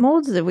those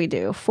molds did we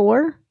do?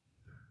 4?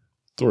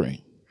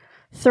 3.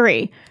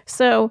 3.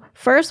 So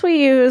first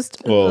we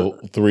used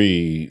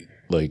 3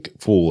 like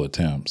full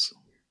attempts.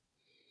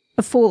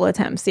 Full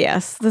attempts,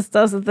 yes. This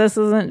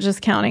isn't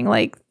just counting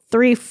like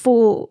 3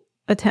 full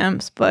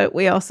attempts, but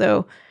we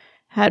also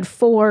had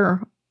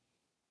 4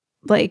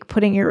 like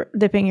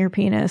dipping your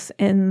penis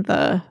in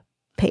the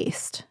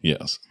paste.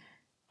 Yes.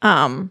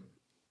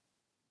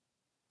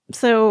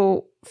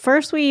 So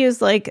first we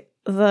used like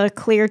the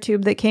clear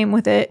tube that came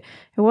with it.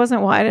 It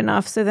wasn't wide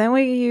enough. So then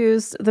we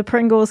used the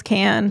Pringles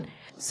can.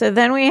 So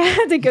then we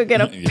had to go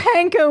get a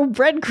panko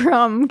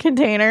breadcrumb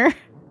container.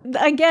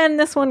 Again,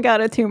 this one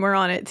got a tumor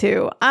on it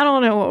too. I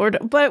don't know what we're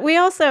doing. But we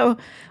also,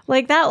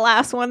 like that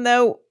last one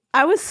though,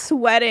 I was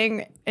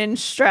sweating in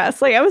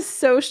stress. Like I was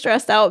so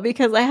stressed out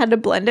because I had to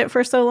blend it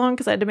for so long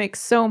because I had to make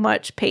so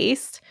much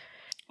paste.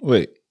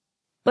 Wait.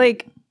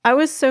 Like I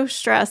was so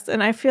stressed,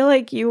 and I feel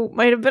like you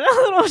might have been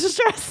a little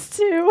stressed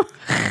too.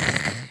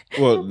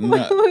 Well,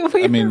 no,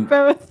 we were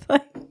both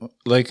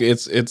like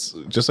it's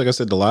just like I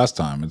said the last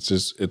time.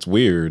 It's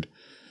weird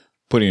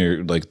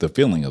putting like the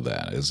feeling of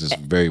that. It's just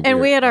very weird. And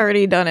we had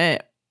already done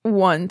it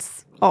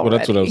once already. Well,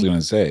 that's what I was going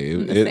to say.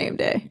 The same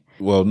day.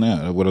 Well,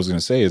 no, what I was going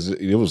to say is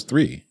it was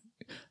 3.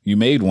 You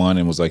made one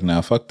and was like,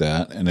 nah, fuck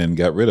that. And then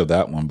got rid of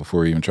that one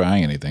before even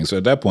trying anything. So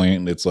at that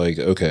point, it's like,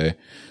 okay,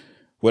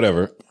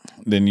 whatever.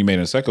 Then you made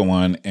a second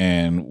one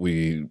and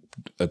we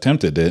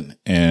attempted it.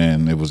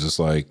 And it was just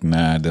like,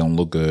 nah, it don't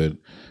look good.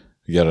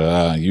 You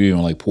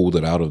even like pulled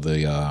it out of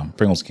the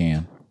Pringles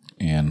can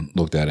and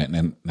looked at it and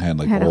then had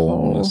like a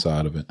hole on the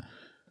side of it.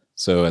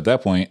 So at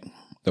that point,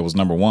 that was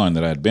number 1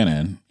 that I had been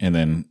in. And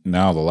then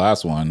now the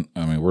last one,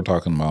 I mean, we're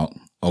talking about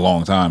a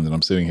long time that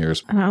I'm sitting here.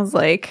 And I was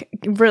like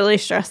really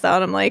stressed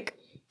out. I'm like,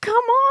 come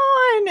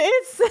on.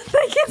 It's like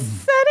it's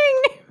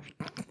setting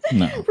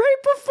right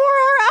before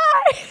our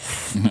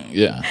eyes.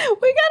 Yeah.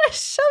 We got to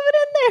shove it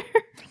in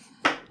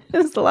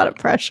there. It's a lot of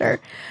pressure.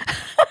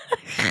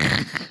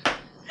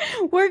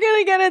 We're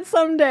going to get it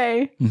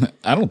someday.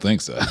 I don't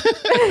think so.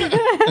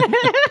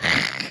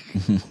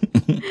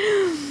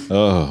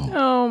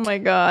 Oh my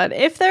God.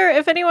 If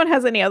anyone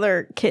has any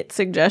other kit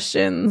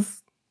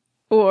suggestions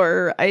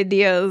or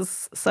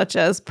ideas such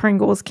as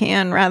Pringles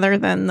can rather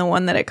than the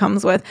one that it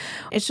comes with,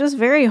 it's just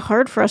very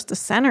hard for us to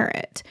center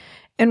it.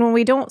 And when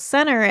we don't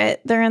center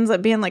it, there ends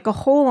up being like a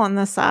hole on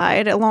the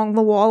side along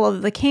the wall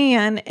of the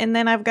can. And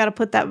then I've got to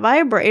put that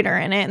vibrator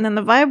in it. And then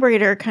the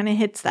vibrator kind of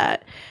hits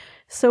that.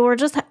 So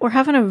we're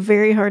having a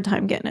very hard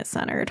time getting it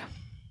centered.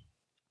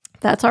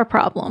 That's our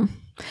problem.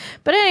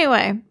 But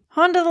anyway,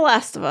 on to The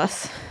Last of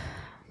Us.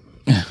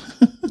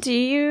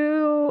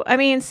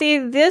 See,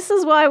 this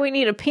is why we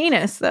need a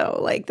penis, though.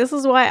 Like, this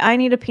is why I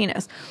need a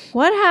penis.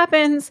 What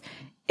happens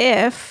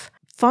if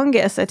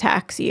fungus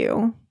attacks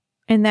you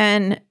and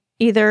then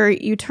either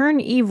you turn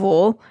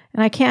evil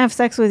and I can't have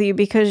sex with you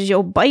because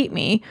you'll bite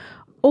me,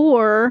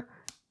 or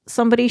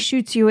somebody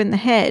shoots you in the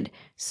head.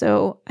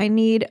 So I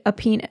need a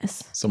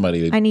penis.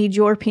 I need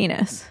your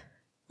penis.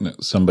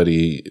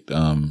 Somebody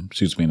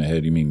shoots me in the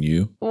head. You mean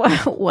you?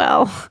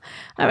 Well,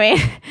 I mean,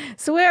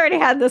 so we already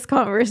had this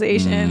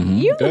conversation. Mm-hmm.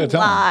 You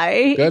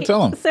lie. Go ahead,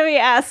 tell him. So he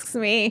asks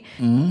me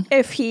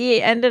if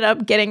he ended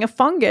up getting a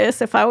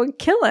fungus, if I would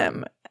kill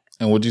him.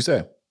 And what'd you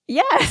say?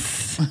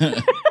 Yes.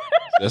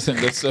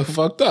 That's so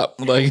fucked up.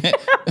 Like,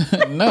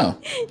 no.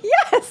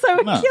 Yes, I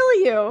would kill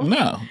you.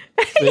 No.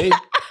 See?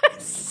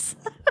 Yes.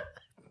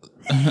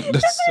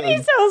 He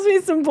tells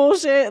me some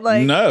bullshit.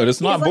 Like, no, that's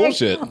not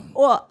bullshit.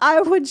 Well,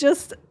 I would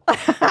just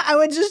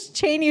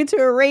chain you to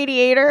a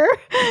radiator.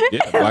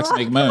 Yeah, Black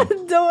Snake Moan.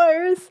 The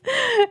doors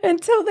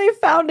until they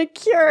found a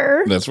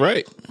cure. That's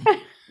right.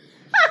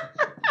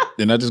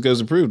 And that just goes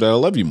to prove that I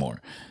love you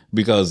more,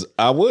 because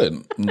I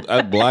would.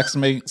 I'd Black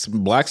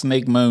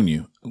Snake Moan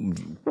you.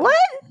 What?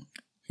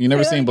 You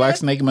never seen Black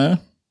Snake Moan?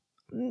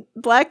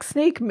 Black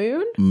Snake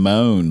Moon?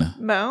 Moan.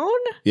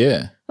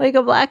 Yeah. Like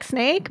a black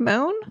snake?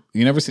 Moan?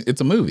 You never seen?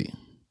 It's a movie.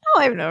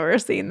 No, I've never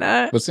seen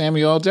that. With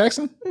Samuel L.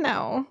 Jackson?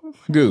 No.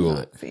 Google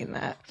it. Seen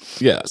that.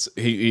 Yes.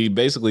 He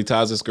basically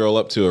ties this girl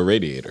up to a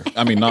radiator.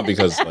 I mean, not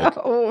because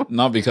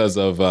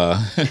of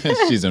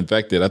she's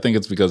infected. I think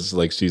it's because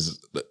like she's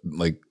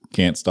like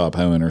can't stop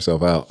hoeing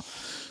herself out.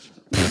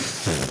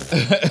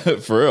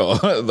 For real.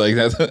 Like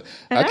that's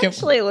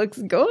actually looks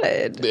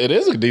good. It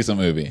is a decent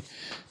movie.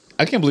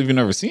 I can't believe you've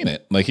never seen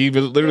it. Like he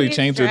literally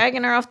changed her.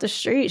 Dragging her off the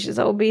street. She's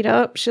all beat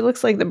up. She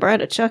looks like the bride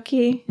of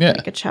Chucky. Yeah.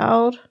 Like a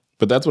child.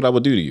 But that's what I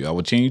would do to you. I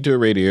would chain you to a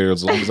radiator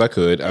as long as I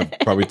could. I'd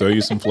probably throw you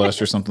some flesh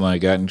or something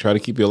like that and try to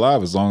keep you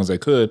alive as long as I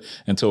could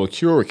until a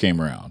cure came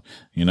around,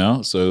 you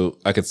know? So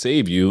I could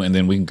save you and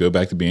then we can go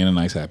back to being a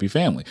nice, happy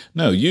family.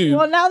 No, you...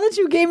 Well, now that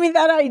you gave me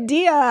that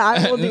idea,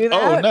 I will do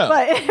that. Oh, no.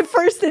 But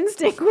first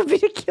instinct would be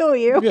to kill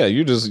you. Yeah,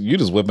 you just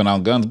whipping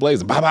out guns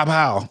blazing. Pow, pow,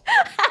 pow.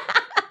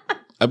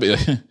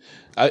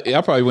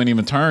 I probably wouldn't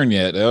even turn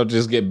yet. I'll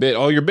just get bit.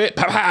 Oh, you're bit.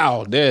 Pow,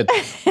 pow. Dead.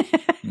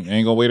 You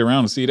ain't gonna wait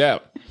around to see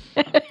that.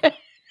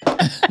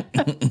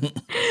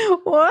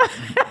 What?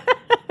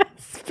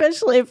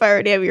 Especially if I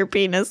already have your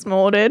penis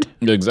molded.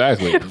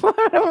 Exactly.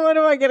 What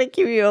am I gonna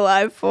keep you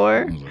alive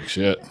for? I was like,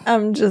 shit.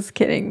 I'm just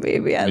kidding,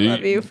 baby. I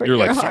love you for your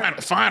like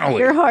heart, finally.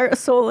 Your heart,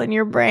 soul, and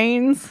your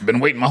brains.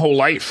 Been waiting my whole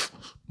life.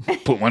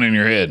 Put one in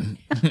your head.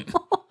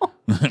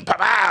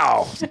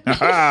 Pow!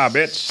 Ha,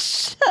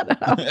 bitch.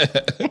 Shut up.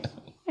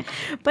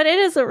 But it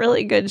is a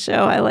really good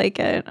show. I like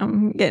it.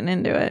 I'm getting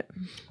into it.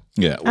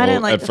 Yeah, well, I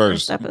didn't like at the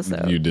first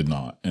episode. You did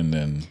not, and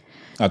then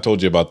I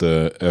told you about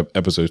the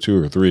episode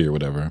 2 or 3 or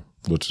whatever,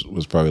 which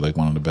was probably like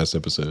one of the best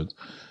episodes,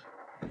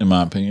 in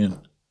my opinion.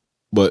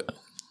 But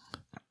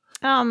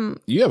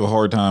you have a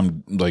hard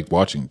time like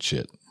watching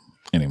shit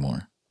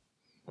anymore.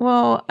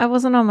 Well, I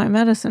wasn't on my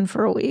medicine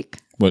for a week.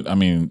 But I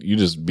mean, you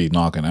just be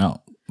knocking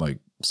out like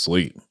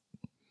sleep.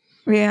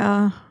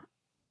 Yeah.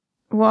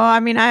 Well, I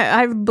mean,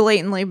 I've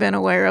blatantly been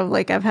aware of,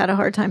 like, I've had a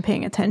hard time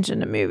paying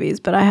attention to movies,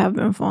 but I have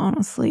been falling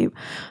asleep.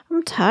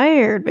 I'm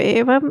tired,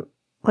 babe. I'm,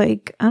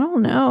 like, I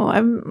don't know.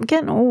 I'm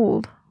getting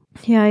old.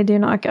 Yeah, I do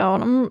knock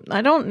out.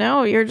 I don't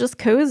know. You're just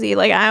cozy.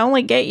 Like, I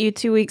only get you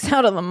 2 weeks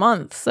out of the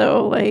month.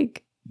 So,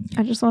 like,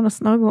 I just want to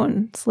snuggle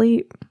and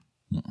sleep.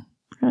 You're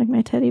like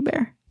my teddy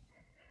bear.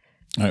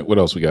 All right, what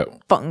else we got?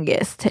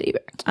 Fungus teddy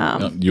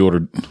bear. You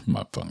ordered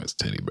my fungus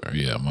teddy bear.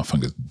 Yeah, my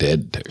fungus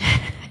dead teddy bear.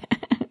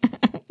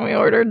 We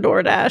ordered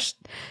DoorDash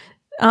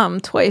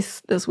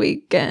twice this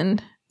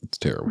weekend. It's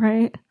terrible.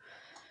 Right?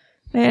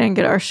 They didn't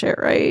get our shit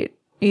right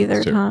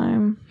either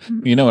time.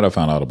 You know what I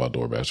found out about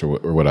DoorDash,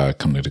 or what I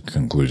come to the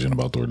conclusion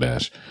about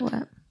DoorDash?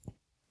 What?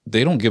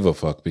 They don't give a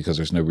fuck because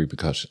there's no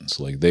repercussions.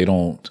 Like they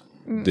don't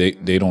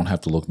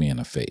have to look me in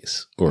the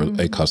face or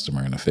a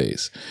customer in the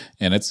face.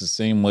 And it's the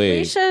same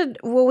way.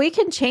 We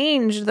can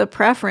change the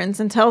preference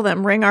and tell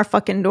them, ring our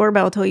fucking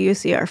doorbell till you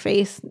see our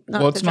face.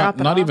 Well, it's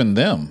not even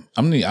them.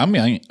 I mean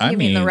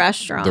the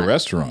restaurant. The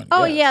restaurant.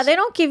 Oh, yes. Yeah. They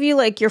don't give you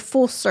like your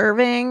full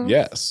serving.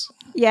 Yes.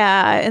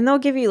 Yeah. And they'll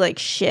give you like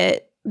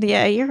shit.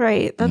 Yeah, you're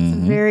right. That's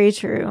very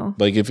true.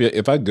 Like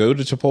if I go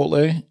to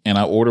Chipotle and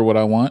I order what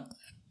I want,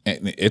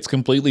 it's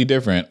completely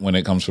different when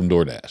it comes from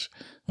DoorDash.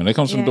 When it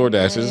comes from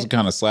DoorDash, it's just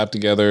kind of slapped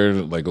together,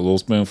 like a little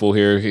spoonful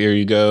here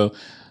you go,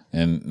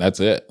 and that's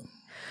it.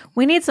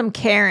 We need some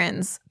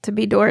Karens to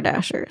be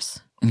DoorDashers.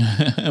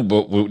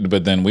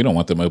 but then we don't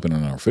want them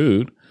opening our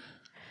food.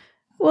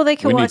 Well, they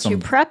can watch you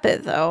prep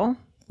it, though.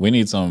 We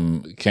need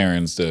some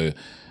Karens to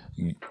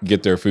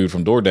get their food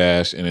from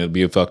DoorDash, and it'll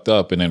be fucked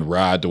up, and then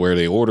ride to where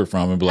they order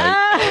from and be like,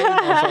 hey,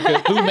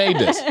 motherfucker, who made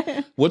this?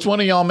 Which one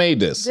of y'all made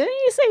this? Didn't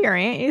you say your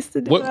aunt used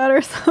to do that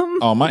or something?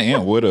 Oh, my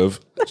aunt would have.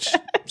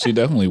 She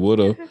definitely would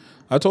have.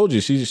 I told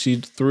you she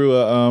threw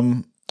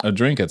a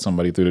drink at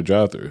somebody through the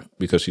drive-thru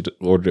because she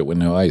ordered it with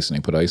no ice and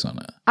they put ice on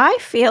it. I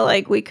feel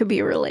like we could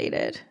be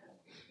related.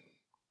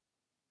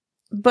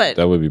 But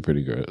that would be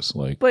pretty gross.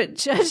 But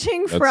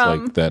judging that's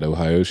from like that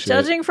Ohio shit.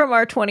 Judging from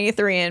our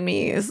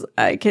 23andMe's,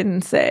 I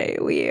can say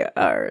we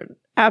are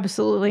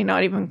absolutely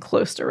not even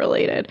close to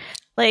related.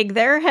 Like,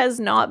 there has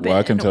not been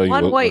I can tell you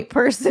one white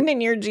person in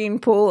your gene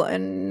pool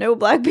and no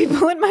black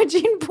people in my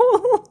gene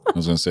pool. I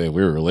was going to say, if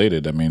we were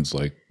related, that means,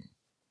 like,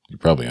 you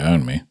probably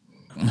own me.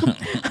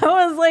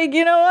 I was like,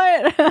 you know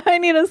what? I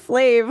need a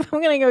slave.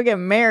 I'm going to go get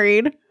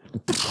married.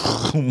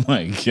 Oh,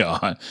 my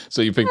God.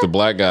 So you picked the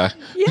black guy.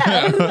 Yeah.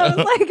 I was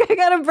like, I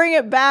got to bring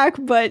it back,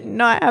 but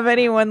not have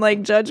anyone,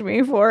 like, judge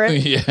me for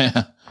it.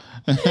 Yeah.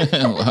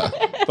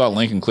 I thought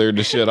Lincoln cleared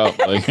the shit up.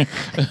 Like,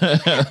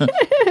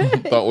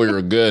 thought we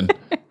were good.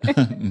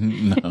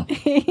 No.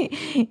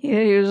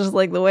 He was just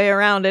like, the way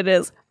around it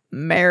is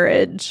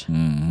marriage.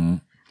 Mm-hmm.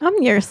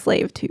 I'm your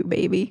slave too,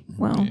 baby.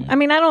 Well, yeah. I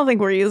mean, I don't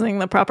think we're using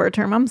the proper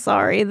term. I'm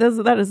sorry.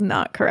 That is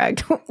not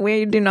correct.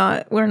 We're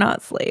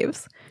not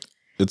slaves.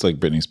 It's like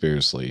Britney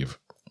Spears' slave.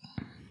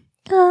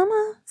 I'm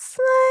a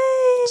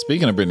slave.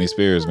 Speaking of Britney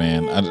Spears,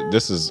 man,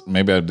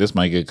 this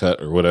might get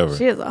cut or whatever.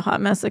 She is a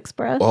hot mess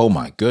express. Oh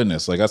my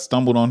goodness. Like, I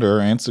stumbled onto her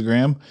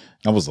Instagram.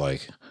 I was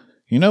like,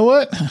 you know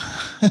what?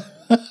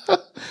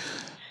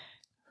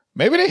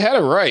 Maybe they had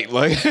it right.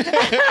 Like,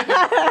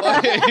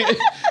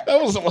 I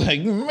was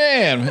like,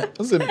 man,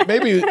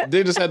 maybe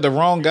they just had the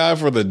wrong guy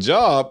for the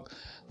job.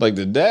 Like,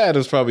 the dad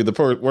is probably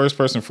the worst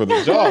person for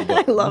the job.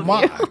 But I love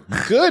my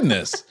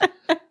goodness.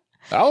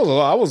 I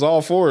was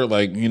all for it.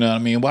 Like, you know what I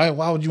mean? Why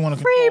would you want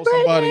to control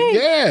somebody?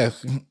 Yeah.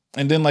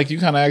 And then, like, you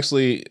kind of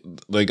actually,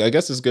 like, I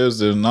guess this goes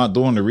to not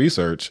doing the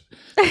research.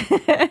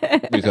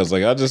 Because,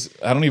 like, I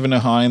don't even know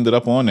how I ended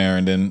up on there.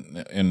 And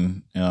then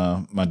in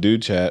my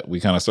dude chat, we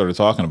kind of started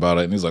talking about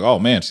it. And he's like, oh,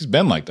 man, she's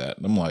been like that.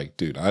 And I'm like,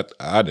 dude, I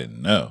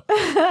didn't know.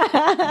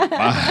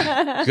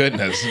 My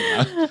goodness.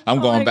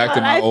 I'm going back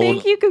to my old. I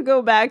think you could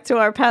go back to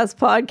our past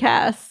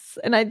podcasts.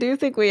 And I do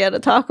think we had to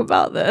talk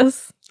about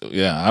this.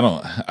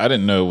 Yeah, I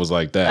didn't know it was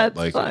like that. That's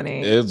like,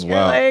 funny. It's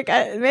wild. Like,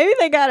 maybe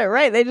they got it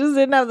right. They just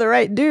didn't have the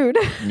right dude.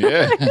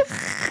 Yeah.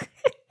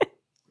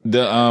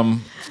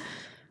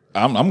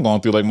 I'm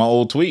going through like my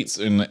old tweets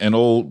and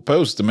old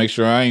posts to make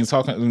sure I ain't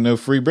talking no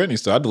free Britney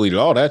stuff. I deleted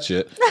all that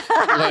shit. Put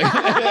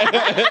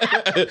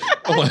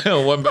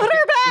her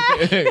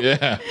back.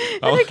 Yeah.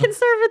 In a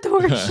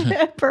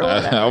conservatorship or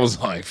whatever. I was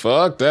like,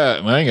 fuck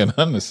that. I ain't got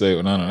nothing to say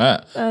with none of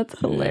that. That's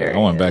hilarious. I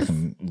went back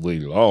and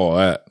deleted all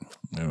that.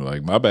 They were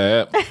like, my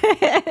bad.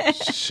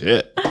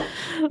 Shit.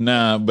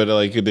 Nah, but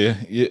like,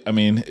 I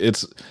mean,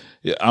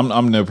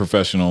 I'm no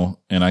professional,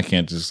 and I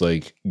can't just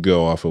like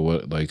go off of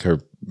what like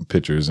her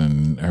pictures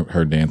and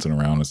her dancing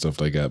around and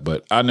stuff like that.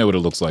 But I know what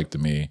it looks like to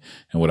me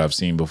and what I've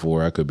seen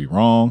before. I could be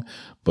wrong,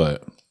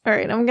 but all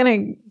right,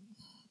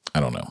 I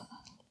don't know.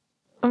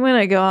 I'm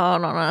gonna go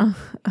out on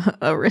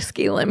a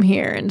risky limb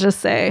here and just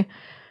say,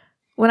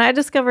 when I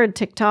discovered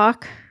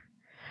TikTok,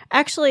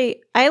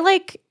 actually,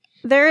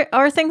 there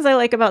are things I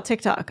like about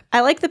TikTok.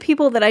 I like the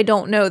people that I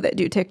don't know that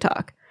do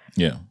TikTok.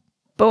 Yeah.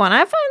 But when I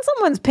find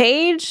someone's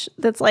page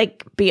that's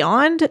like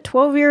beyond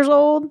 12 years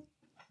old,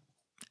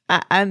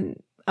 I'm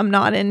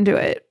not into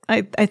it.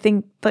 I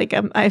think like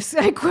I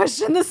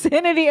question the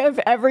sanity of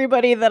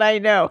everybody that I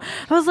know.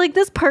 I was like,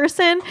 this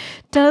person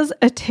does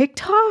a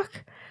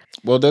TikTok?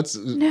 Well,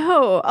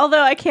 no.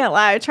 Although I can't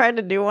lie, I tried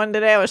to do one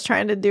today. I was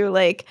trying to do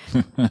one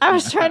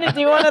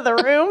of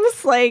the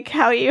rooms, like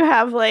how you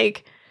have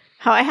like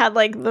how I had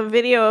like the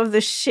video of the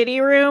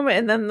shitty room,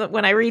 and then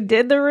when I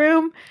redid the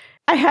room,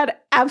 I had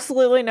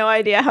absolutely no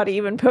idea how to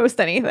even post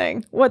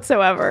anything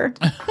whatsoever.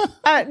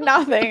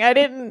 Nothing. I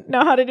didn't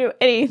know how to do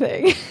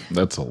anything.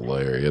 That's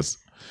hilarious.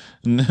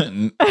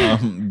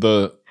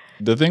 The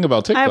thing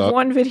about TikTok, I have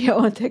one video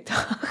on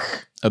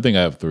TikTok. I think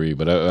I have 3,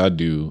 but I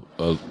do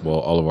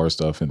all of our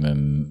stuff and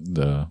then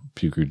the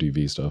Puker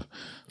TV stuff.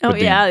 Oh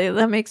yeah,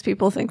 that makes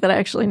people think that I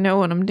actually know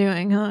what I'm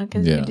doing, huh?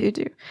 Because you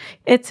do.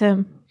 It's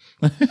him.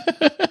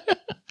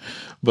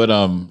 But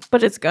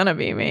it's gonna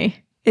be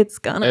me. It's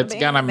gonna be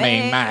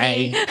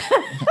me.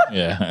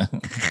 Yeah.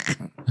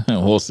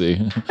 We'll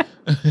see.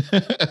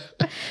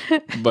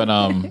 But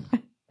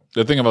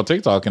the thing about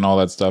TikTok and all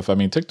that stuff, I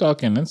mean,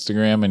 TikTok and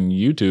Instagram and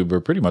YouTube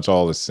are pretty much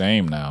all the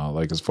same now,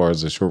 like as far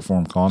as the short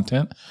form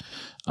content.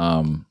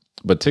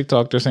 But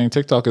TikTok, they're saying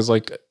TikTok is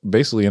like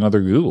basically another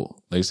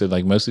Google. They said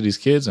like most of these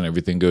kids and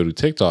everything go to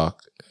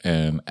TikTok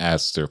and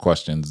ask their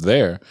questions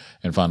there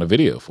and find a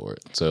video for it.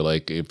 So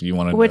like if you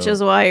want to Which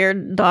is why your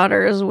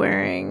daughter is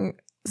wearing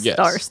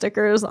star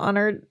stickers on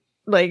her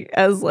like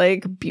as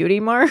like beauty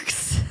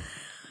marks.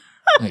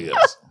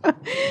 Yes.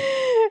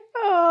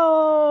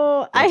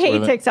 Oh, I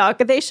hate TikTok.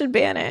 They should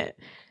ban it.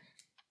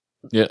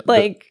 Yeah.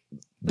 Like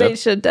they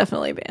should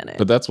definitely ban it.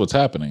 But that's what's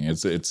happening.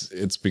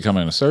 It's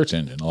becoming a search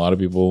engine. A lot of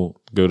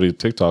people go to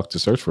TikTok to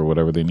search for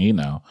whatever they need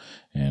now.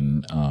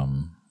 And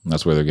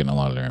that's where they're getting a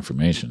lot of their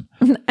information.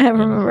 I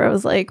remember I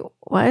was like,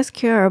 why is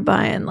Kiara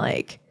buying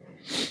like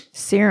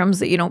serums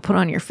that you don't put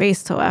on your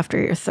face till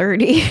after you're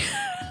 30?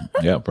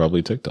 Yeah,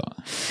 probably TikTok.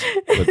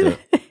 But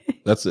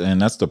that's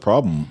the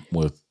problem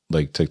with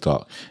like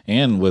TikTok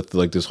and with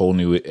like this whole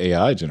new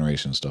AI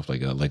generation stuff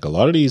like that. Like a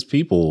lot of these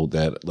people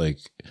that like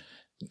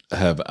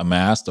have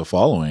amassed a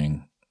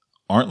following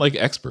aren't like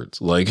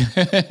experts. Like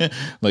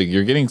like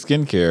you're getting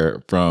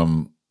skincare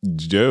from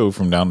Joe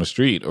from down the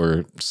street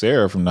or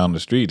Sarah from down the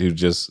street who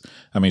just,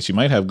 I mean, she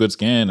might have good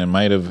skin and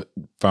might have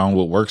found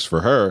what works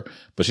for her,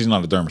 but she's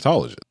not a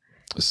dermatologist.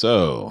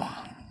 So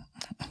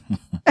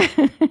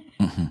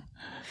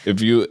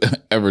if you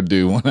ever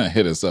do want to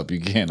hit us up,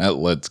 you can at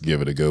Let's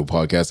Give It A Go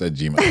podcast at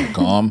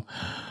gmail.com.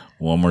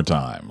 One more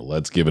time,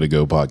 Let's Give It A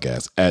Go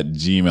podcast at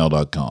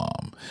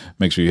gmail.com.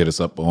 Make sure you hit us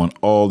up on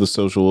all the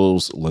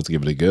socials, Let's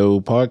Give It A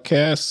Go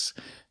podcasts,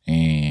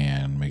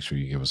 and make sure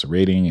you give us a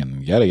rating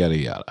and yada, yada,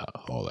 yada,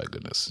 all that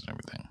goodness and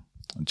everything.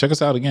 And check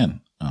us out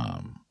again.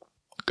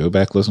 Go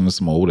back, listen to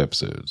some old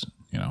episodes,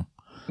 you know?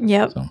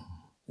 Yep. So,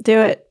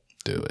 do it.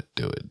 Do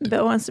it.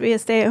 Bill wants to be a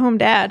stay-at-home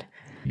dad.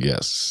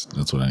 Yes,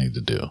 that's what I need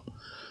to do.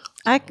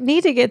 I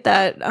need to get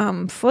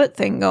that foot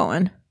thing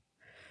going.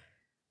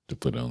 To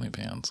put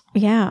OnlyFans.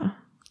 Yeah.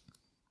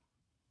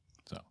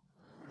 So,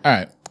 all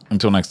right.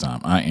 Until next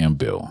time, I am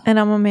Bill. And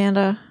I'm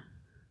Amanda.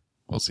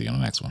 We'll see you on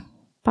the next one.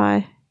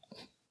 Bye.